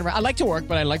I can. I like to work,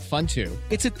 but I like fun too.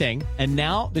 It's a thing. And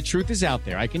now the truth is out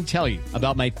there. I can tell you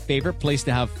about my favorite place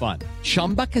to have fun.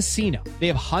 Chumba Casino. They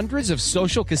have hundreds of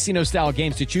social casino style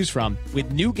games to choose from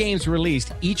with new games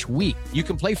released each week. You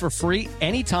can play for free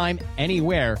anytime,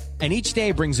 anywhere. And each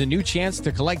day brings a new chance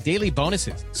to collect daily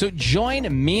bonuses. So join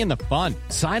me in the fun.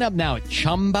 Sign up now at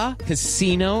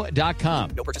ChumbaCasino.com.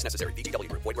 No purchase necessary. VGW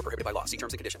Group. Void where prohibited by law. See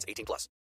terms and conditions. 18+.